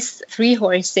this, 3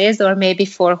 horses, or maybe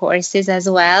 4 horses as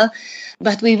well.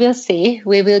 But we will see.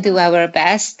 We will do our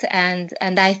best, and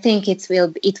I think it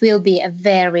will be a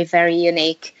very, very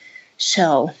unique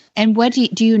show. And what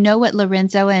do you know what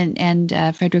Lorenzo and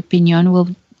Frederic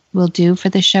Pignon will do for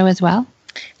the show as well?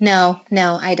 No,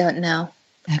 I don't know.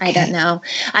 Okay. I don't know.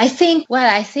 I think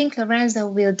Lorenzo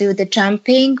will do the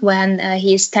jumping when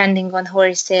he's standing on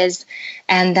horses,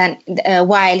 and then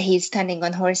while he's standing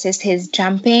on horses, he's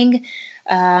jumping.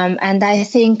 And I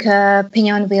think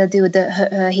Pignon will do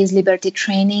his Liberty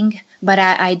training, but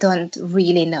I don't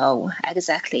really know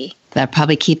exactly. They'll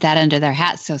probably keep that under their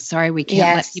hat. So sorry, we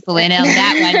can't let people in on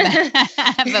that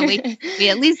one. But we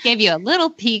at least gave you a little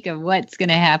peek of what's going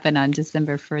to happen on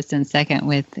December 1st and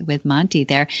 2nd with Monty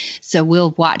there. So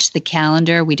we'll watch the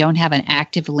calendar. We don't have an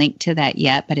active link to that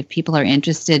yet, but if people are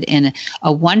interested in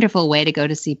a wonderful way to go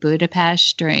to see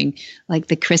Budapest during like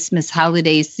the Christmas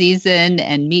holiday season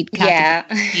and meet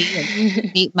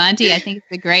and meet Monty, I think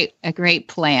it's a great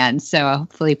plan. So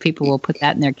hopefully people will put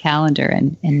that in their calendar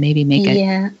and maybe make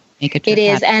it. It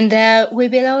is. And we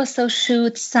will also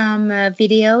shoot some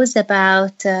videos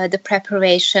about the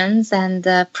preparations and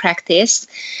the practice.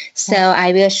 So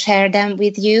I will share them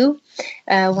with you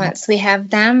once we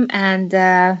have them,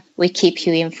 and we keep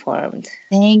you informed.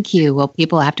 Thank you. Well,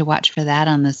 people have to watch for that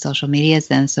on the social medias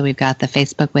then. So we've got the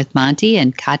Facebook with Monty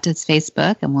and Kata's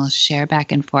Facebook, and we'll share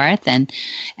back and forth. And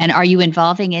are you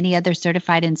involving any other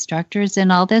certified instructors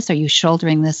in all this? Are you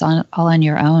shouldering this all on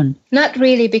your own? Not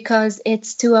really, because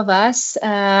it's two of us.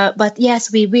 But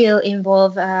yes, we will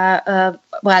involve, I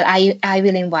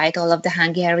will invite all of the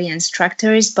Hungarian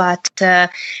instructors, but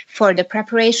for the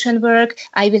preparation work,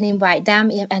 I will invite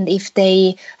them. And if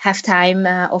they have time,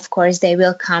 of course, they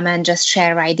will come and just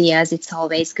share ideas. It's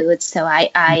always good. So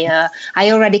I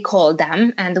already called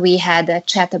them and we had a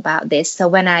chat about this. So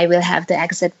when I will have the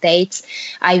exact dates,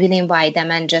 I will invite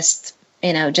them and just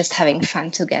having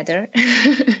fun together.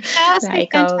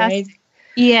 Like always.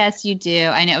 Yes, you do.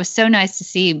 I know. It was so nice to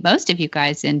see most of you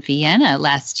guys in Vienna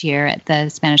last year at the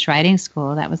Spanish Riding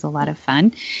School. That was a lot of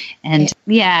fun. And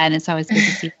and it's always good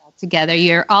to see you all together.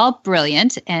 You're all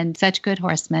brilliant and such good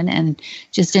horsemen, and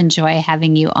just enjoy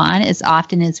having you on as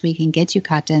often as we can get you,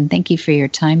 Kata. And thank you for your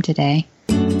time today.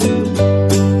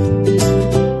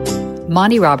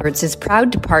 Monty Roberts is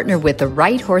proud to partner with the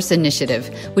Right Horse Initiative,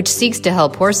 which seeks to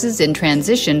help horses in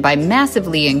transition by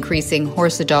massively increasing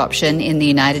horse adoption in the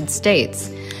United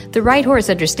States. The Right Horse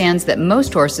understands that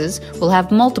most horses will have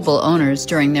multiple owners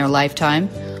during their lifetime.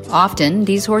 Often,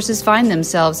 these horses find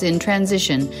themselves in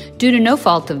transition due to no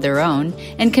fault of their own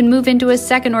and can move into a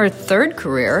second or third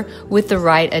career with the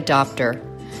right adopter.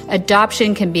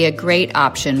 Adoption can be a great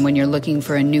option when you're looking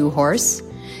for a new horse.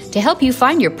 To help you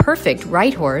find your perfect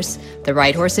right horse, the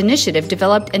Right Horse Initiative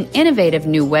developed an innovative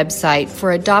new website for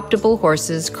adoptable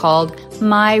horses called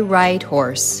My Right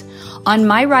Horse. On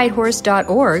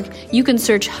myrightHorse.org, you can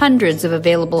search hundreds of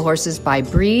available horses by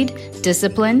breed,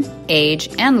 discipline, age,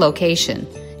 and location.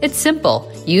 It's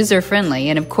simple, user-friendly,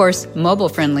 and of course,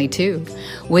 mobile-friendly too.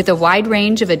 With a wide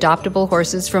range of adoptable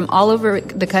horses from all over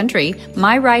the country,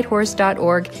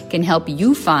 myrightHorse.org can help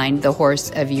you find the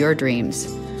horse of your dreams.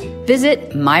 Visit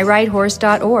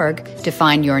myrightHorse.org to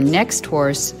find your next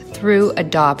horse through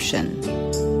adoption.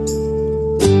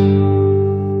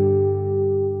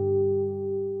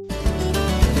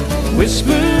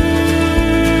 Whisper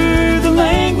the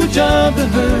language of the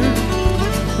herd.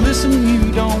 Listen,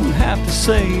 you don't have to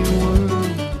say a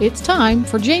word. It's time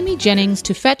for Jamie Jennings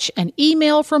to fetch an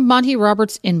email from Monty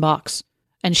Roberts' inbox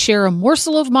and share a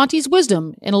morsel of Monty's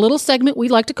wisdom in a little segment we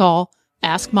like to call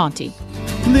Ask Monty.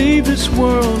 Leave this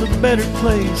world a better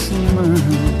place than mine.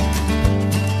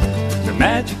 The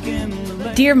magic in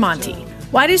the Dear Monty,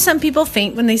 why do some people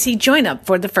faint when they see Join Up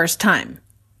for the first time?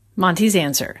 Monty's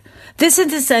answer. This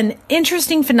is an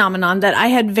interesting phenomenon that I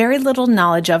had very little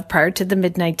knowledge of prior to the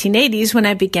mid-1980s when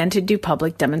I began to do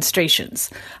public demonstrations.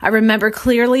 I remember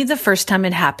clearly the first time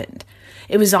it happened.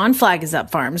 It was on Flag Is Up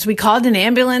Farms. We called an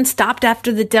ambulance, stopped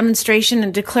after the demonstration,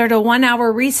 and declared a 1-hour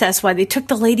recess while they took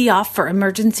the lady off for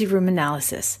emergency room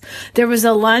analysis. There was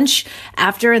a lunch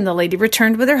after, and the lady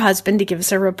returned with her husband to give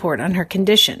us a report on her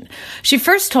condition. She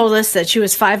first told us that she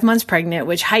was 5 months pregnant,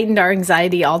 which heightened our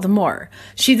anxiety all the more.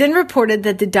 She then reported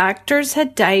that the doctors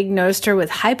had diagnosed her with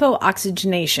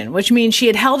hypooxygenation, which means she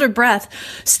had held her breath,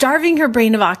 starving her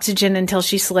brain of oxygen until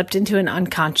she slipped into an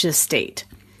unconscious state.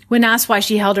 When asked why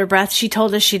she held her breath, she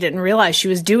told us she didn't realize she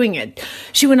was doing it.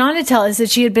 She went on to tell us that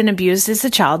she had been abused as a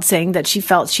child, saying that she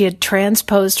felt she had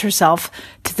transposed herself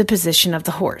to the position of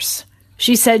the horse.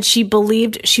 She said she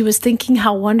believed she was thinking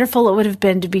how wonderful it would have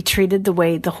been to be treated the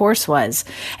way the horse was,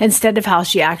 instead of how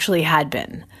she actually had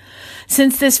been.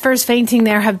 Since this first fainting,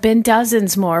 there have been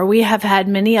dozens more. We have had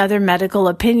many other medical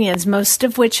opinions, most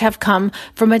of which have come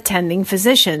from attending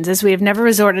physicians, as we have never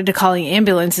resorted to calling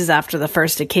ambulances after the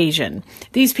first occasion.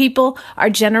 These people are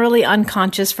generally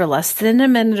unconscious for less than a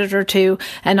minute or two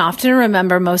and often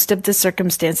remember most of the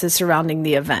circumstances surrounding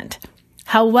the event.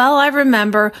 How well I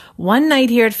remember one night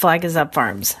here at Flag is Up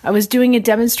Farms. I was doing a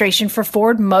demonstration for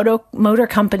Ford Motor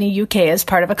Company UK as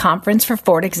part of a conference for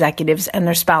Ford executives and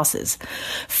their spouses.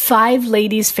 5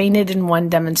 ladies fainted in one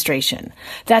demonstration.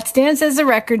 That stands as a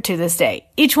record to this day.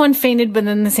 Each one fainted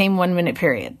within the same 1-minute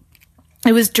period.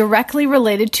 It was directly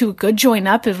related to a good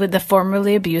join-up with the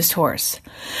formerly abused horse.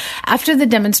 After the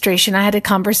demonstration, I had a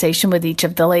conversation with each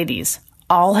of the ladies.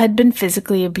 All had been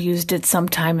physically abused at some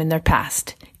time in their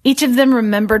past. Each of them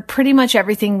remembered pretty much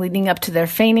everything leading up to their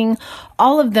fainting.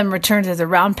 All of them returned to the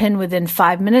round pen within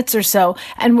 5 minutes or so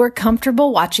and were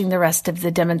comfortable watching the rest of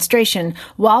the demonstration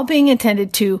while being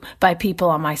attended to by people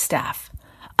on my staff.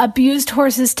 Abused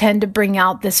horses tend to bring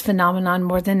out this phenomenon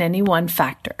more than any one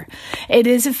factor. It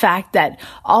is a fact that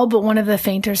all but one of the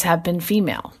fainters have been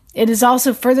female. It is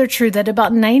also further true that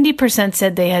about 90%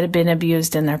 said they had been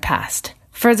abused in their past.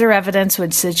 Further evidence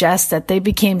would suggest that they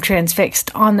became transfixed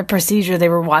on the procedure they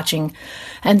were watching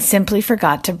and simply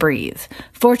forgot to breathe.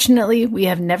 Fortunately, we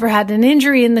have never had an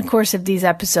injury in the course of these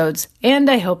episodes, and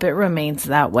I hope it remains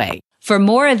that way. For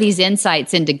more of these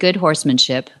insights into good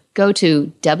horsemanship, go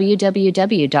to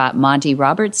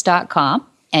www.montyroberts.com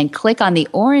and click on the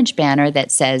orange banner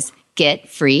that says Get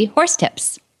Free Horse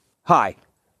Tips. Hi,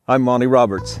 I'm Monty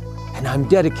Roberts, and I'm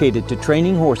dedicated to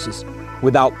training horses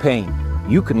without pain.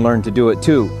 You can learn to do it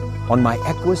too on my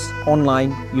Equus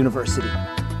Online University.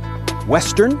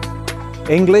 Western,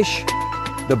 English,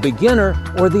 the beginner,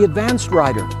 or the advanced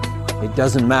rider. It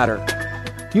doesn't matter.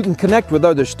 You can connect with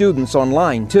other students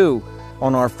online too,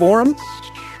 on our forum,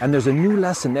 and there's a new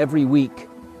lesson every week.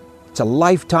 It's a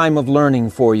lifetime of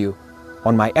learning for you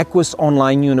on my Equus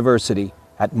Online University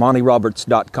at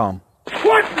montyroberts.com.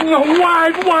 What in the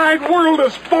wide, wide world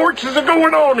of sports is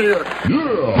going on here?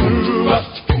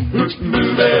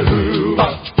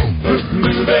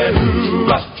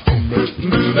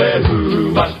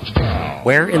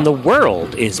 Where in the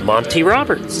world is Monty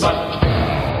Roberts?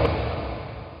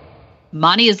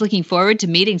 Monty is looking forward to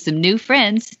meeting some new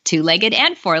friends, two-legged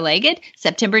and four-legged,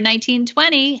 September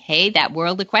 1920. Hey, that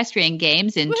World Equestrian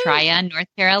Games in Tryon, North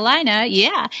Carolina.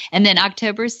 Yeah. And then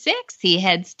October 6th, he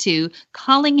heads to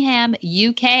Collingham,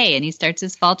 UK, and he starts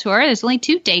his fall tour. There's only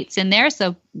 2 dates in there,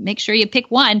 so make sure you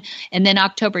pick one. And then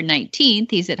October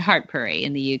 19th, he's at Hartpury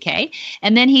in the UK.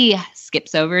 And then he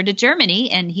skips over to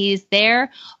Germany, and he's there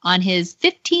on his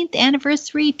 15th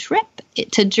anniversary trip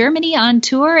to Germany on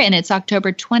tour. And it's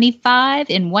October 25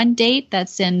 in one date.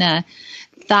 That's in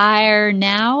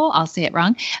Thyrnau. I'll say it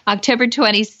wrong. October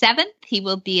 27th, he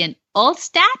will be in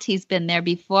Ulstadt. He's been there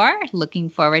before. Looking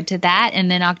forward to that. And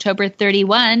then October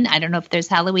 31, I don't know if there's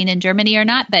Halloween in Germany or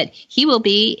not, but he will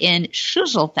be in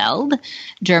Schusselfeld,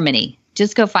 Germany.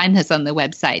 Just go find this on the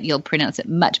website. You'll pronounce it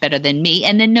much better than me.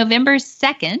 And then November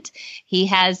 2nd,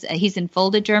 he's in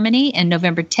Fulda, Germany. And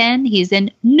November 10, he's in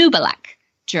Nubelach,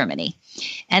 Germany.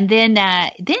 And then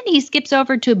he skips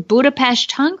over to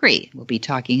Budapest, Hungary. We'll be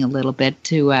talking a little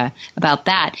bit about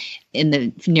that in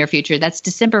the near future. That's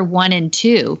December 1 and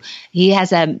 2. He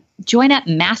has a join-up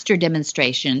master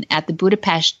demonstration at the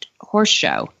Budapest Horse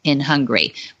Show in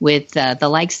Hungary with the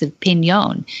likes of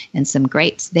Pignon and some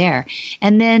greats there.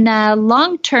 And then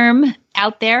long-term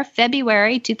out there,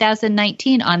 February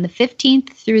 2019, on the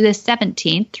 15th through the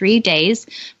 17th, 3 days,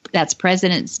 that's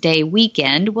President's Day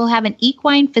weekend, we'll have an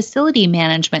equine facility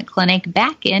management clinic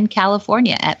back in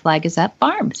California at Flag is Up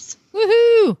Farms.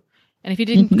 Woohoo! And if you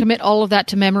didn't commit all of that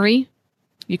to memory,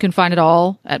 you can find it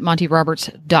all at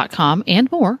montyroberts.com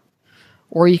and more.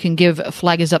 Or you can give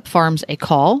Flag is Up Farms a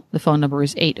call. The phone number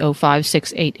is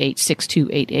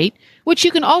 805-688-6288, which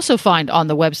you can also find on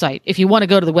the website if you want to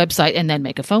go to the website and then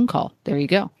make a phone call. There you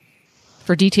go.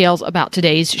 For details about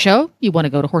today's show, you want to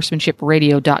go to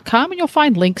horsemanshipradio.com and you'll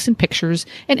find links and pictures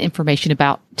and information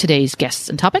about today's guests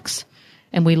and topics.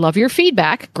 And we love your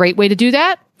feedback. Great way to do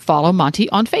that. Follow Monty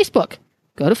on Facebook.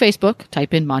 Go to Facebook,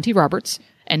 type in Monty Roberts,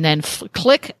 and then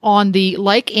click on the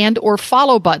like and or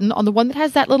follow button on the one that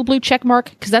has that little blue check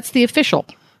mark, because that's the official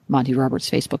Monty Roberts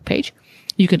Facebook page.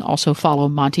 You can also follow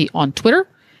Monty on Twitter.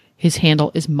 His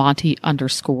handle is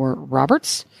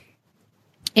Monty_Roberts.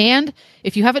 And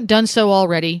if you haven't done so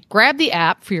already, grab the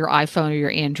app for your iPhone or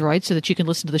your Android so that you can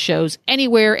listen to the shows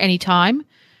anywhere, anytime.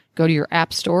 Go to your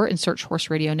app store and search Horse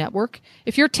Radio Network.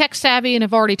 If you're tech savvy and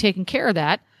have already taken care of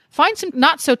that, find some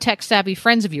not so tech savvy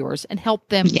friends of yours and help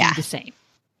them do the same.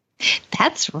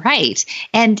 That's right.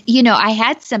 And, you know, I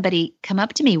had somebody come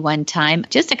up to me one time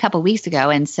just a couple weeks ago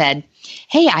and said,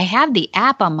 hey, I have the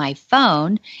app on my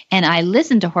phone and I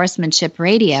listen to Horsemanship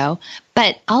Radio,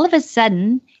 but all of a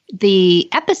sudden the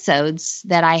episodes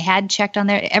that I had checked on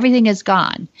there, everything is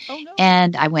gone. Oh, no.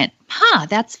 And I went,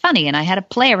 that's funny. And I had to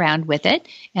play around with it.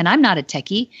 And I'm not a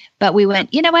techie, but we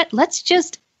went, you know what, let's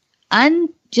just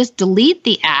delete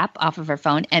the app off of her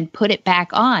phone and put it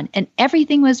back on. And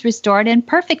everything was restored and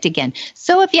perfect again.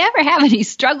 So if you ever have any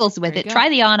struggles with it, try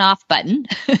the on-off button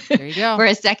for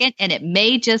a second, and it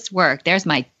may just work. There's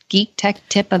my geek tech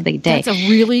tip of the day. That's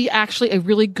actually a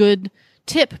really good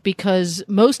tip, because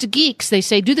most geeks, they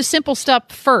say, do the simple stuff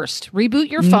first. Reboot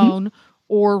your phone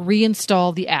or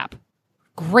reinstall the app.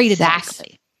 Great advice.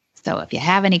 Exactly. So if you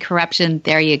have any corruption,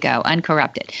 there you go,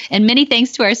 uncorrupted. And many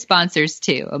thanks to our sponsors,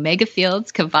 too, Omega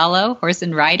Fields, Cavallo, Horse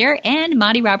and Rider, and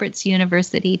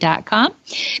MontyRobertsUniversity.com.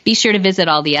 Be sure to visit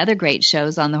all the other great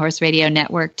shows on the Horse Radio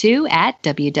Network, too, at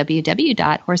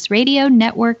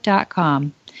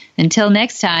www.horseradionetwork.com. Until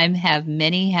next time, have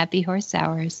many happy horse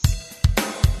hours.